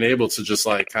not being able to just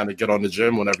like kind of get on the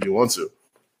gym whenever you want to?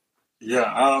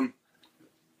 Yeah. I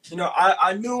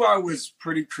knew I was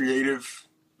pretty creative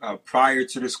prior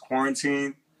to this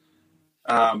quarantine.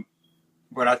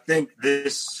 But I think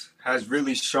this has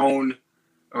really shown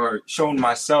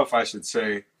myself, I should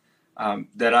say,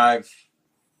 that I've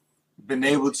been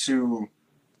able to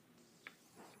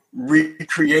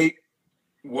recreate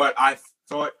what I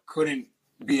thought couldn't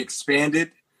be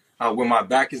expanded when my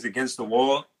back is against the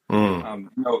wall.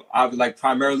 I've like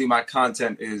primarily my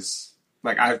content is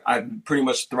like I pretty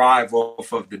much thrive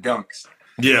off of the dunks.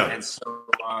 Yeah. And so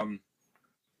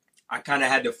I kind of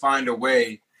had to find a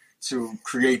way to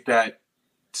create that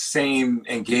same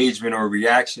engagement or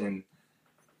reaction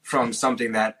from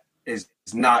something that is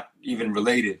not even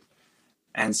related.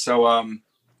 And so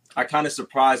I kind of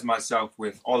surprised myself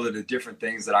with all of the different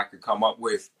things that I could come up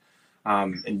with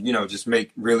and just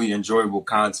make really enjoyable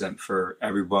content for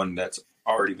everyone that's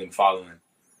already been following.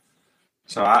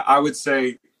 So I would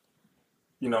say,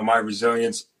 my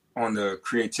resilience on the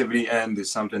creativity end is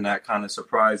something that kind of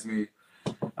surprised me.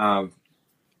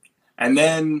 And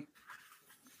then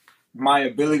my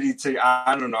ability to,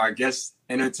 I don't know, I guess,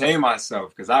 entertain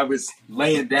myself because I was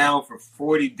laying down for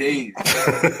 40 days.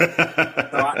 So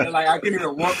I couldn't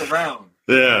even walk around.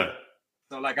 Yeah.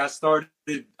 So like I started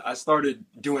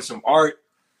doing some art,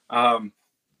 got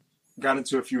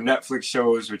into a few Netflix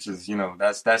shows, which is,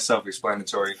 that's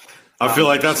self-explanatory. I feel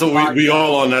like that's what we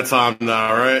all on that time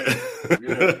now, right?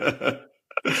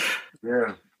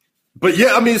 Yeah. But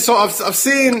yeah, I mean, so I've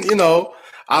seen,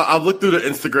 I've looked through the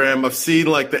Instagram. I've seen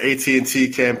like the AT&T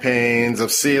campaigns.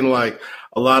 I've seen like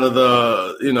a lot of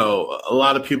a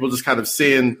lot of people just kind of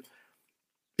seeing,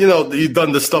 you've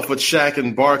done the stuff with Shaq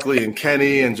and Barkley and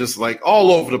Kenny and just like all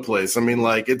over the place. I mean,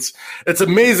 like it's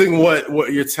amazing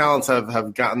what your talents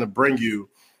have gotten to bring you,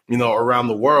 around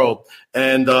the world.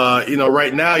 And,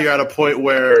 right now you're at a point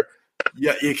where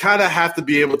you kind of have to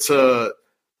be able to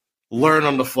learn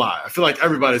on the fly. I feel like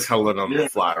everybody's kind of learning on the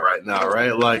fly right now,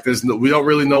 right? Like we don't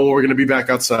really know when we're going to be back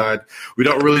outside. We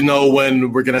don't really know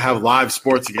when we're going to have live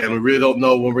sports again. We really don't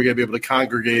know when we're going to be able to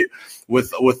congregate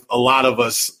with a lot of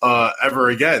us ever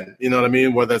again. You know what I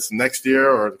mean? Whether it's next year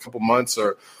or a couple months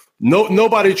or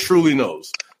nobody truly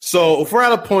knows. So if we're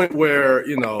at a point where,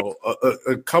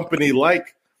 a company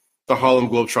like the Harlem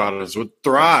Globetrotters, which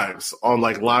thrives on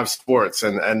like live sports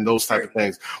and those type of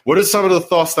things. What are some of the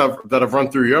thoughts that have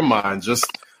run through your mind? Just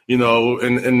in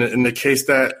the case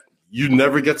that you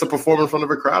never get to perform in front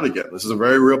of a crowd again, this is a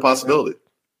very real possibility.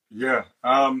 Yeah,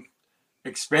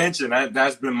 expansion.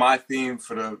 That's been my theme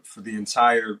for the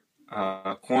entire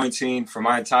quarantine, for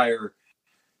my entire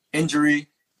injury,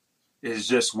 is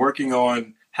just working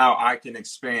on how I can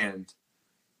expand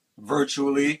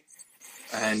virtually.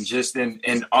 And just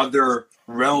in other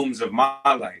realms of my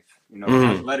life,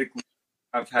 athletically,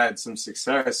 I've had some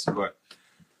success, but,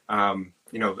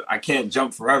 I can't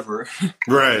jump forever.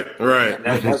 Right.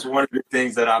 That's one of the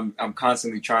things that I'm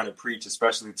constantly trying to preach,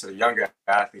 especially to the younger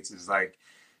athletes, is like,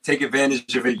 take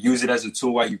advantage of it, use it as a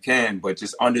tool while you can, but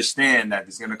just understand that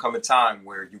there's going to come a time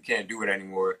where you can't do it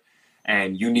anymore.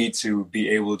 And you need to be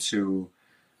able to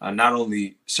not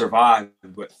only survive,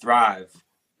 but thrive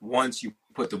once you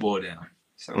put the ball down.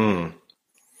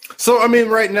 So, I mean,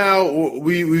 right now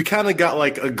we kind of got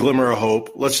like a glimmer of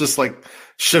hope. Let's just like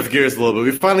shift gears a little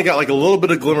bit. We finally got like a little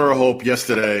bit of glimmer of hope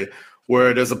yesterday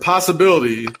where there's a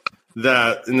possibility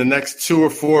that in the next 2 or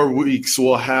 4 weeks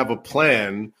we'll have a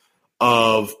plan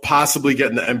of possibly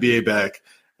getting the NBA back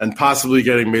and possibly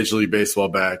getting Major League Baseball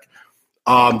back.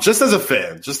 Just as a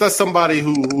fan, just as somebody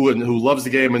who loves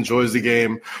the game, enjoys the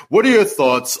game, what are your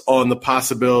thoughts on the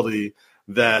possibility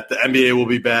that the NBA will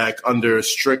be back under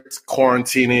strict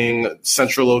quarantining,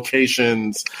 central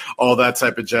locations, all that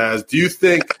type of jazz? Do you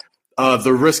think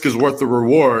the risk is worth the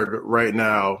reward right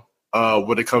now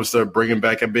when it comes to bringing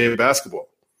back NBA basketball?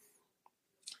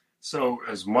 So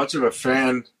as much of a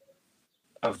fan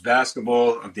of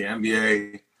basketball, of the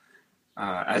NBA,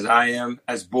 as I am,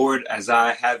 as bored as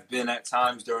I have been at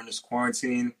times during this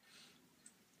quarantine.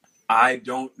 I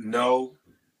don't know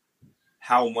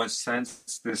how much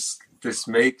sense this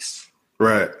makes.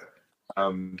 Right.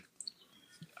 I'm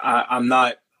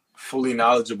not fully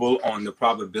knowledgeable on the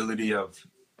probability of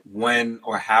when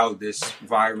or how this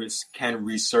virus can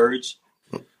resurge.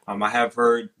 I have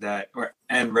heard that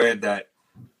and read that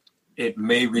it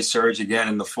may resurge again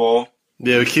in the fall.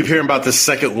 Yeah, we keep hearing about the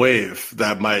second wave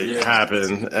that might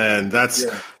happen, and that's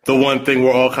the one thing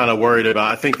we're all kind of worried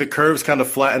about. I think the curve's kind of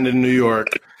flattened in New York,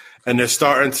 and they're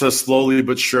starting to slowly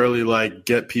but surely like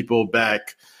get people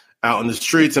back out in the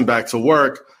streets and back to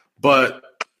work. But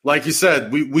like you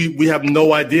said, we have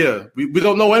no idea. We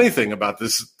don't know anything about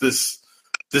this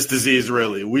disease,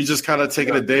 really. We just kind of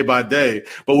taking it day by day.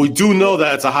 But we do know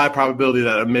that it's a high probability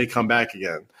that it may come back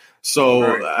again.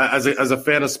 So as a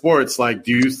fan of sports, like,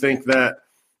 do you think that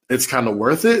it's kind of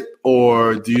worth it,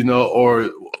 or do you know, or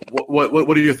what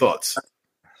are your thoughts?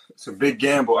 It's a big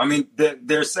gamble. I mean,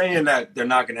 they're saying that they're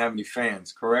not going to have any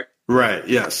fans, correct? Right.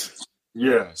 Yes.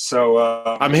 Yeah. So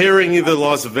I'm hearing either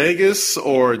Las Vegas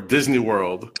or Disney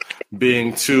World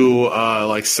being too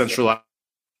like centralized.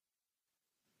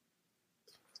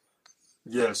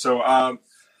 Yeah. So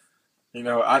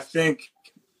I think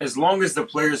as long as the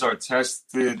players are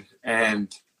tested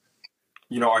and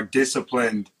are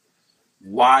disciplined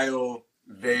while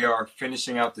they are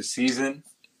finishing out the season,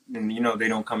 and they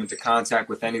don't come into contact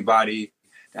with anybody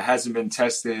that hasn't been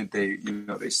tested, they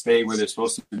stay where they're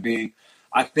supposed to be,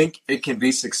 I think it can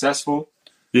be successful.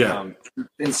 Yeah.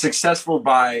 And successful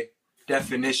by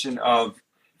definition of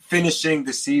finishing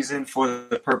the season for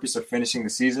the purpose of finishing the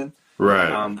season.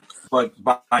 Right. But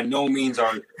by no means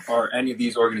are any of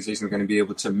these organizations going to be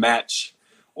able to match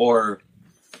or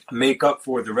make up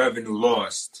for the revenue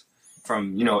lost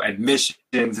from, admissions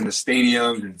in the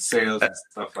stadiums and sales and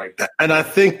stuff like that. And I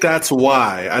think that's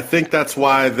why.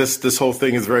 This whole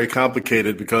thing is very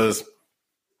complicated, because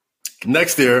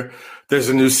next year there's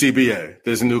a new CBA.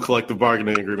 There's a new collective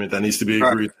bargaining agreement that needs to be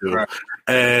agreed to. Right.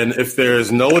 And if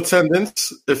there's no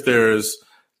attendance, if there's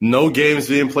no games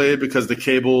being played because the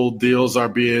cable deals are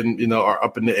being, are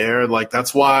up in the air, like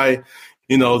that's why,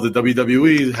 the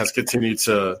WWE has continued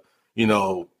to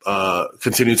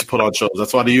put on shows.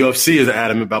 That's why the UFC is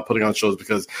adamant about putting on shows,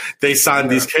 because they signed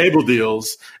these cable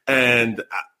deals. And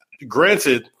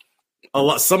granted,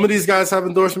 some of these guys have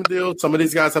endorsement deals, some of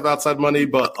these guys have outside money,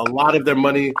 but a lot of their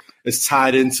money is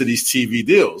tied into these TV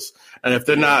deals. And if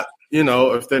they're not,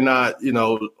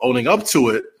 owning up to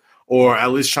it, or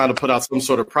at least trying to put out some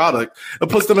sort of product, it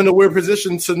puts them in a weird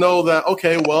position to know that,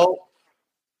 okay, well,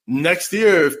 next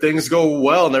year, if things go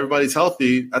well and everybody's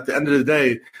healthy, at the end of the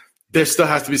day, there still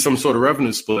has to be some sort of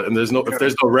revenue split. And if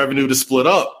there's no revenue to split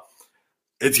up,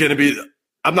 it's going to be,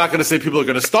 I'm not going to say people are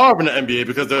going to starve in the NBA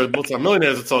because they're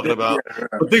multimillionaires we're talking about,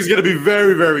 but things are going to be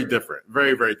very, very different.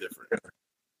 Very, very different.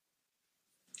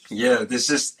 Yeah, this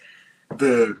is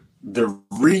the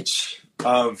reach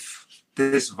of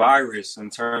this virus in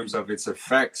terms of its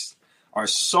effects are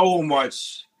so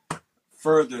much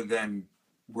further than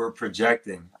we're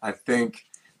projecting. I think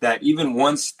that even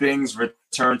once things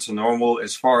return to normal,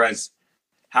 as far as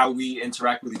how we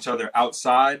interact with each other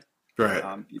outside,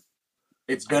 right,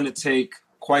 it's going to take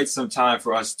quite some time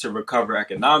for us to recover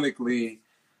economically.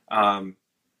 I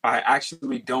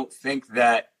actually don't think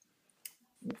that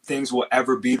things will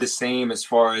ever be the same as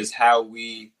far as how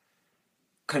we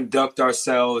conduct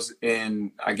ourselves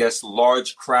in, I guess,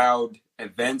 large crowd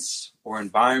events or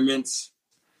environments.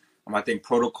 I think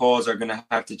protocols are going to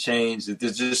have to change.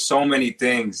 There's just so many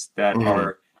things that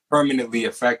are permanently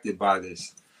affected by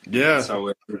this. Yeah.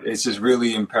 So it's just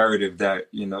really imperative that,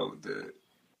 the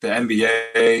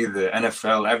NBA, the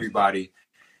NFL, everybody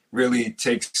really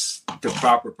takes the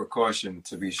proper precaution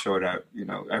to be sure that,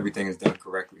 everything is done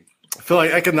correctly. I feel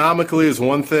like economically is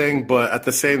one thing, but at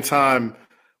the same time,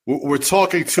 we're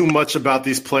talking too much about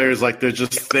these players like they're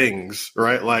just things,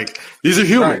 right? Like, these are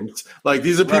humans. Right. Like,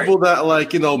 these are people that,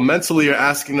 like, mentally are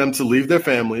asking them to leave their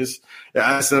families. They're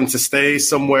asking them to stay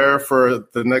somewhere for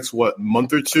the next,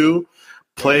 month or two,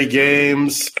 play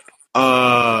games,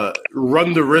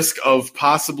 run the risk of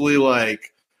possibly,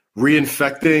 like,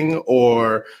 reinfecting,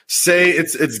 or say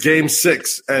it's game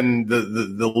 6 and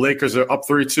the Lakers are up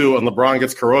 3-2 and LeBron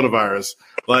gets coronavirus.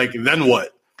 Like, then what?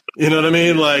 You know what I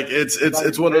mean? Like, it's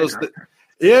one of those.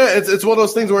 It's one of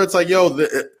those things where it's like,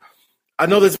 I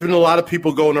know there's been a lot of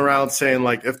people going around saying,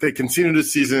 like, if they continue the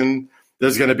season,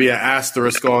 there's going to be an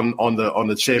asterisk on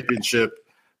the championship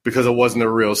because it wasn't a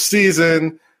real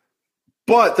season.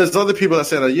 But there's other people that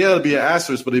say that, it'll be an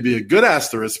asterisk, but it'd be a good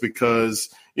asterisk because,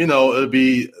 it'll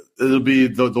be it'll be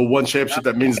the one championship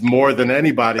that means more than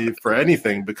anybody for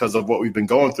anything because of what we've been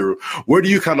going through. Where do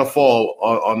you kind of fall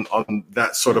on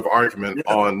that sort of argument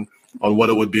on what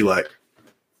it would be like?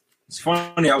 It's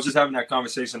funny. I was just having that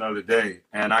conversation the other day,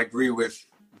 and I agree with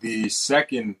the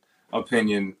second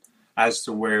opinion as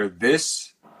to where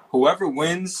whoever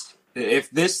wins, if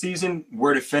this season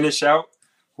were to finish out,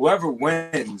 whoever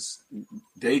wins,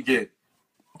 they get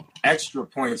extra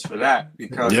points for that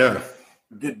because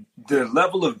the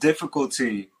level of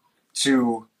difficulty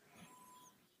to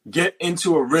get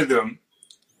into a rhythm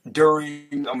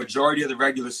during a majority of the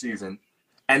regular season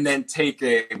and then take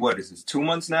what is this, 2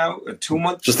 months now? A 2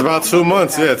 month? Just about 2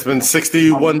 months, yeah. It's been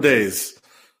 61 days.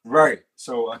 Right.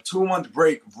 So a 2 month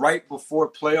break right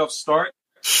before playoffs start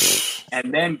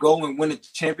and then go and win a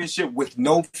championship with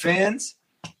no fans.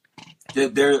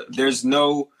 There's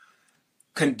no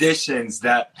conditions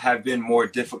that have been more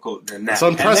difficult than that. It's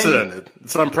unprecedented.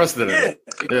 It's unprecedented.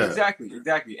 Yeah,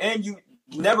 exactly. And you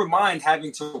never mind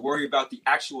having to worry about the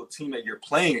actual team that you're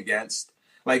playing against.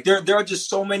 Like there are just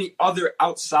so many other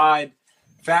outside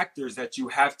factors that you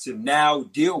have to now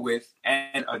deal with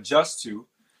and adjust to.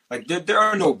 Like there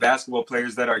are no basketball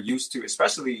players that are used to,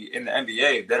 especially in the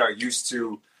NBA, that are used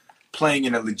to playing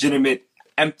in a legitimate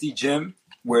empty gym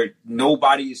where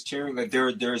nobody is cheering. Like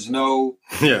there's no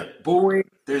booing,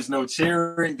 there's no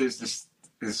cheering. It's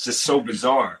just so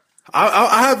bizarre.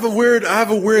 I have a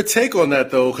weird take on that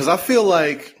though, because I feel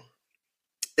like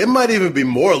it might even be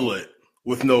more lit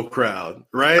with no crowd,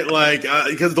 right? Like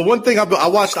because the one thing I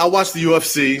watched the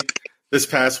UFC this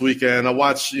past weekend. I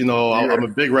watched, I'm a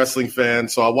big wrestling fan,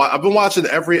 so I've been watching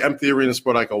every empty arena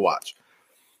sport I can watch.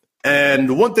 And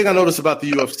the one thing I noticed about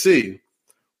the UFC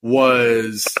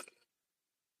was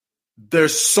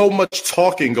there's so much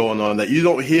talking going on that you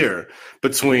don't hear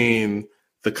between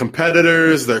the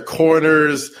competitors, their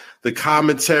corners, the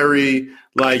commentary.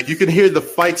 Like you can hear the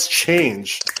fights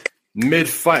change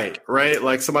mid-fight, right?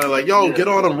 Like somebody like, yo, get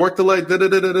on him, work the leg,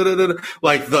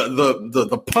 like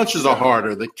the punches are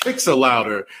harder, the kicks are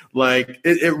louder. Like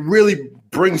it really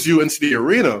brings you into the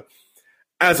arena.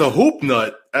 As a hoop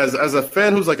nut, as a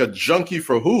fan who's like a junkie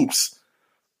for hoops,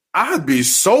 I'd be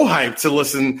so hyped to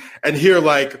listen and hear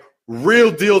like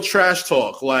real deal trash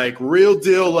talk, like real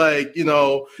deal, like,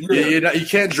 you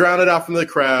can't drown it out from the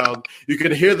crowd. You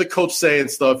can hear the coach saying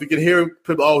stuff. You can hear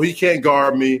people, oh, he can't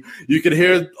guard me. You can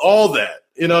hear all that.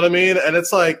 You know what I mean? And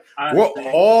it's like, we're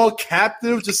all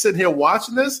captive just sitting here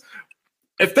watching this.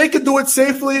 If they could do it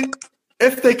safely,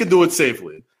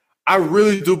 I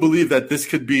really do believe that this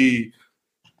could be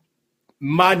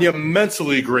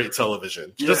monumentally great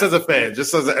television, just as a fan,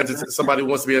 just as somebody who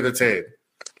wants to be entertained.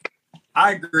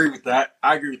 I agree with that.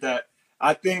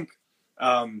 I think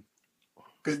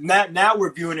because now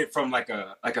we're viewing it from like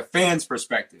a fan's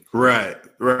perspective. Right.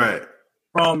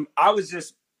 I was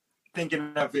just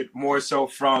thinking of it more so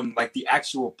from like the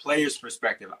actual player's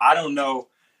perspective. I don't know,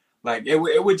 like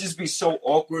it would just be so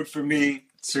awkward for me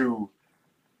to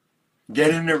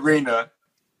get in an arena,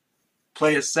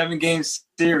 play a 7-game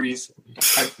series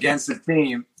against a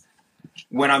team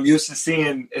when I'm used to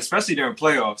seeing, especially during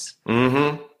playoffs,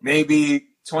 maybe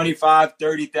 25,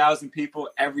 30,000 people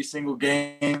every single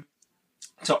game,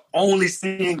 to only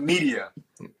seeing media.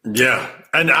 Yeah,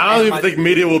 and I don't even think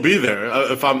media will be there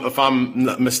if I'm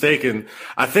not mistaken.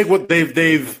 I think what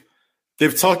they've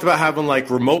talked about having like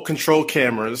remote control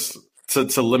cameras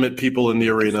to limit people in the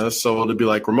arena. So it'll be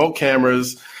like remote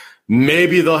cameras.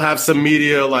 Maybe they'll have some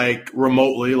media like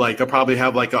remotely, like they'll probably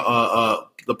have like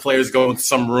the players go into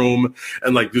some room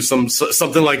and like do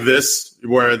something like this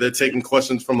where they're taking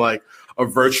questions from like a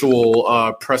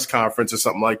virtual press conference or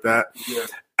something like that. Yeah.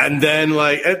 And then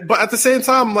but at the same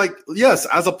time, like, yes,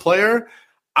 as a player,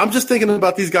 I'm just thinking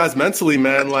about these guys mentally,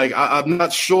 man. Like I'm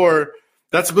not sure.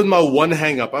 That's been my one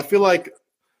hang up. I feel like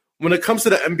when it comes to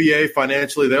the NBA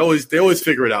financially, they always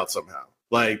figure it out somehow.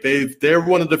 Like they're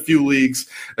one of the few leagues,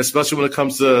 especially when it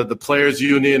comes to the players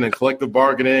union and collective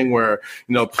bargaining, where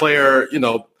the player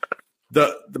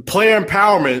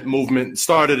empowerment movement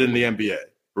started in the NBA,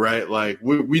 right? Like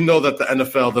we know that the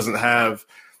NFL doesn't have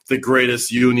the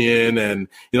greatest union, and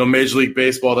Major League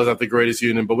Baseball doesn't have the greatest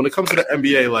union. But when it comes to the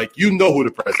NBA, like who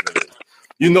the president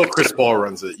is, Chris Paul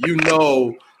runs it,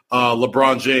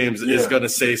 LeBron James is going to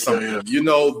say something.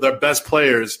 Their best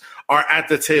players are at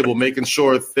the table making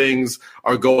sure things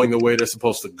are going the way they're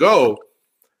supposed to go.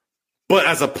 But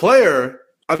as a player,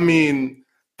 I mean,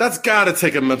 that's got to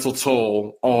take a mental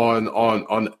toll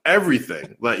on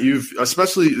everything. Like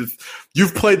especially if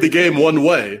you've played the game one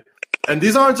way, and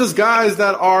these aren't just guys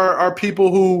that are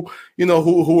people who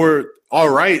who are all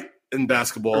right in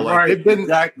basketball. Like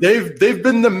they've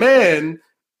been the man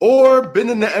or been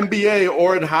in the NBA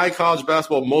or in high college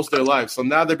basketball most of their life. So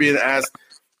now they're being asked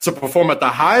to perform at the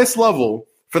highest level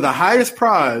for the highest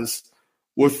prize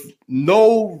with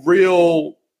no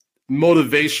real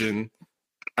motivation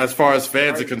as far as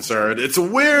fans are concerned. It's a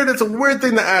weird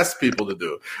thing to ask people to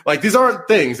do. Like, these aren't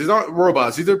things. These aren't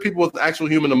robots. These are people with actual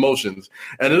human emotions.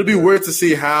 And it'll be weird to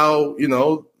see how,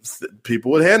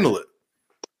 people would handle it.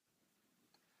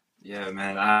 Yeah,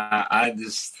 man. I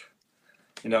just,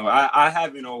 I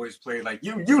haven't always played like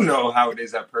you know how it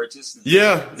is at Purchase.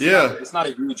 It's not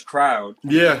a huge crowd.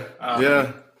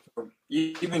 Yeah.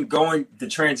 Even the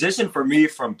transition for me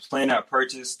from playing at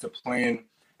Purchase to playing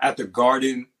at the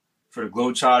Garden for the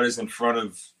Globetrotters in front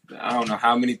of, I don't know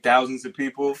how many thousands of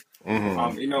people,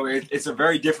 it's a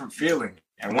very different feeling.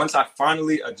 And once I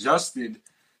finally adjusted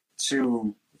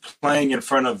to playing in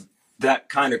front of that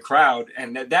kind of crowd,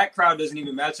 and that crowd doesn't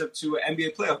even match up to an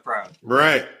NBA playoff crowd.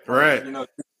 Right.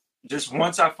 Just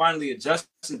once I finally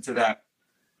adjusted to that,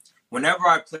 whenever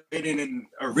I played in an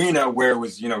arena where it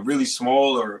was, really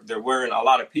small or there weren't a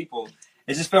lot of people,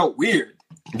 it just felt weird.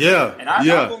 Yeah. And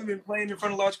I've only been playing in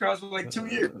front of large crowds for like 2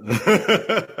 years.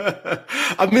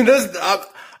 I mean,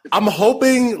 I'm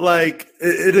hoping like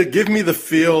it'll give me the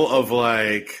feel of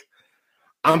like,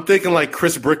 I'm thinking like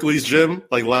Chris Brickley's gym,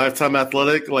 like Lifetime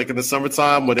Athletic, like in the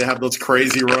summertime when they have those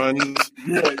crazy runs,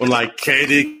 when like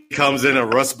KD comes in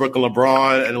and Westbrook and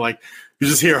LeBron, and like you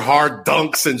just hear hard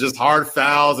dunks and just hard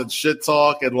fouls and shit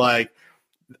talk, and like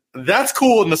that's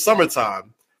cool in the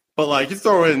summertime. But like you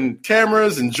throw in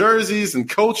cameras and jerseys and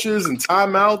coaches and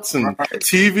timeouts and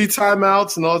TV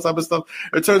timeouts and all that type of stuff,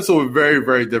 it turns to a very,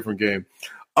 very different game.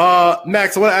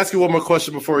 Max, I want to ask you one more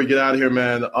question before we get out of here,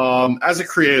 man. As a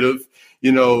creative,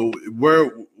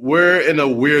 we're in a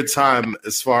weird time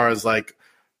as far as like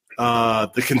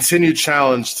the continued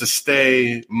challenge to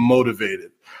stay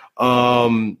motivated.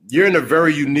 You're in a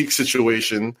very unique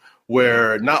situation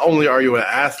where not only are you an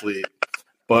athlete,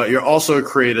 but you're also a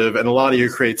creative, and a lot of your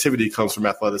creativity comes from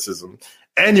athleticism,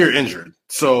 and you're injured.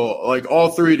 So like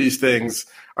all three of these things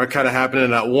are kind of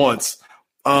happening at once.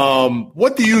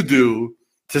 What do you do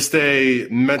to stay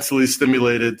mentally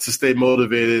stimulated, to stay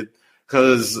motivated?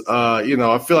 Because, I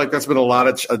feel like that's been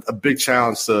a big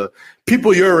challenge to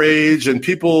people your age and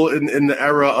people in the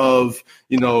era of,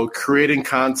 creating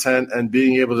content and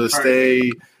being able to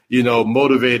stay,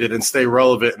 motivated and stay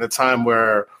relevant in a time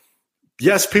where,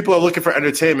 yes, people are looking for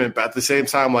entertainment, but at the same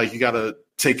time, like, you got to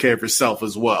take care of yourself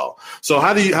as well. So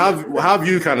how have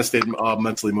you kind of stayed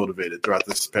mentally motivated throughout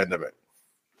this pandemic?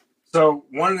 So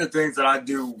one of the things that I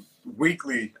do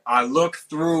weekly, I look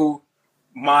through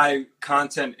my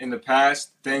content in the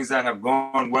past, things that have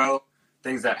gone well,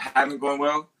 things that haven't gone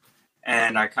well,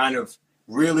 and I kind of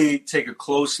really take a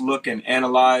close look and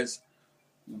analyze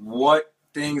what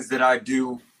things that I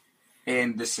do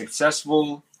in the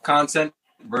successful content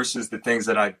versus the things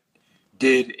that I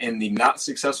did in the not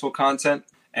successful content.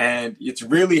 And it's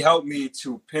really helped me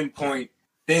to pinpoint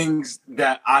things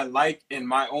that I like in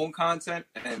my own content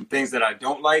and things that I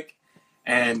don't like.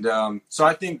 And so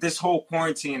I think this whole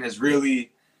quarantine has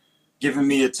really given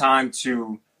me a time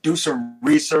to do some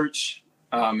research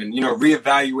and,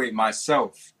 reevaluate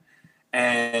myself.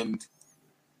 And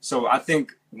so I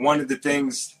think one of the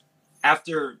things,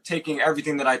 after taking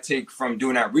everything that I take from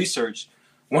doing that research,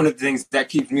 one of the things that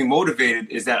keeps me motivated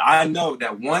is that I know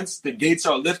that once the gates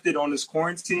are lifted on this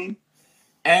quarantine,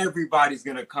 everybody's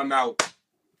going to come out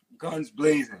guns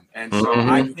blazing. And so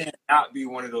I cannot be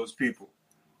one of those people.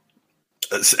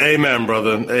 Amen,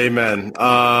 brother. Amen.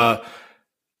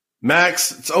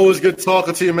 Max, it's always good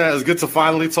talking to you, man. It's good to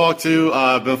finally talk to you.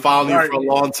 I've been following you for a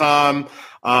long time.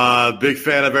 Big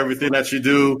fan of everything that you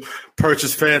do.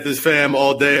 Purchase Panthers fam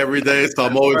all day, every day. So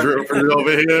I'm always rooting for you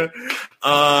over here.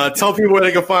 Tell people where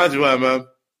they can find you at, man.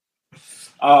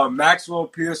 Maxwell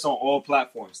Pierce on all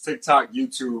platforms. TikTok,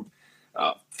 YouTube,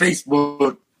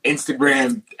 Facebook,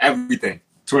 Instagram, everything.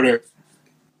 Twitter.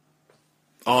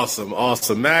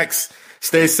 Awesome. Max,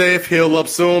 stay safe. Heal up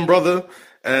soon, brother.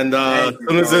 And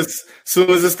as soon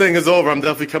as this thing is over, I'm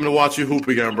definitely coming to watch you hoop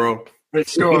again, bro. For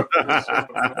sure.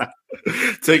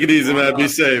 Take it easy, man. Be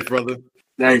safe, brother.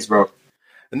 Thanks, bro.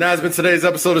 And that has been today's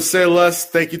episode of Say Less.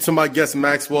 Thank you to my guest,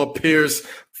 Maxwell Pierce,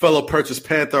 fellow Purchase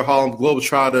Panther, Harlem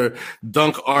Globetrotter,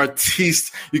 dunk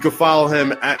artiste. You can follow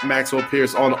him at Maxwell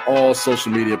Pierce on all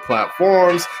social media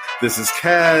platforms. This is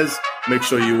Kaz. Make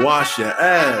sure you wash your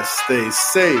ass, stay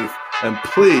safe, and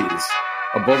please,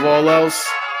 above all else,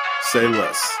 say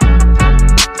less.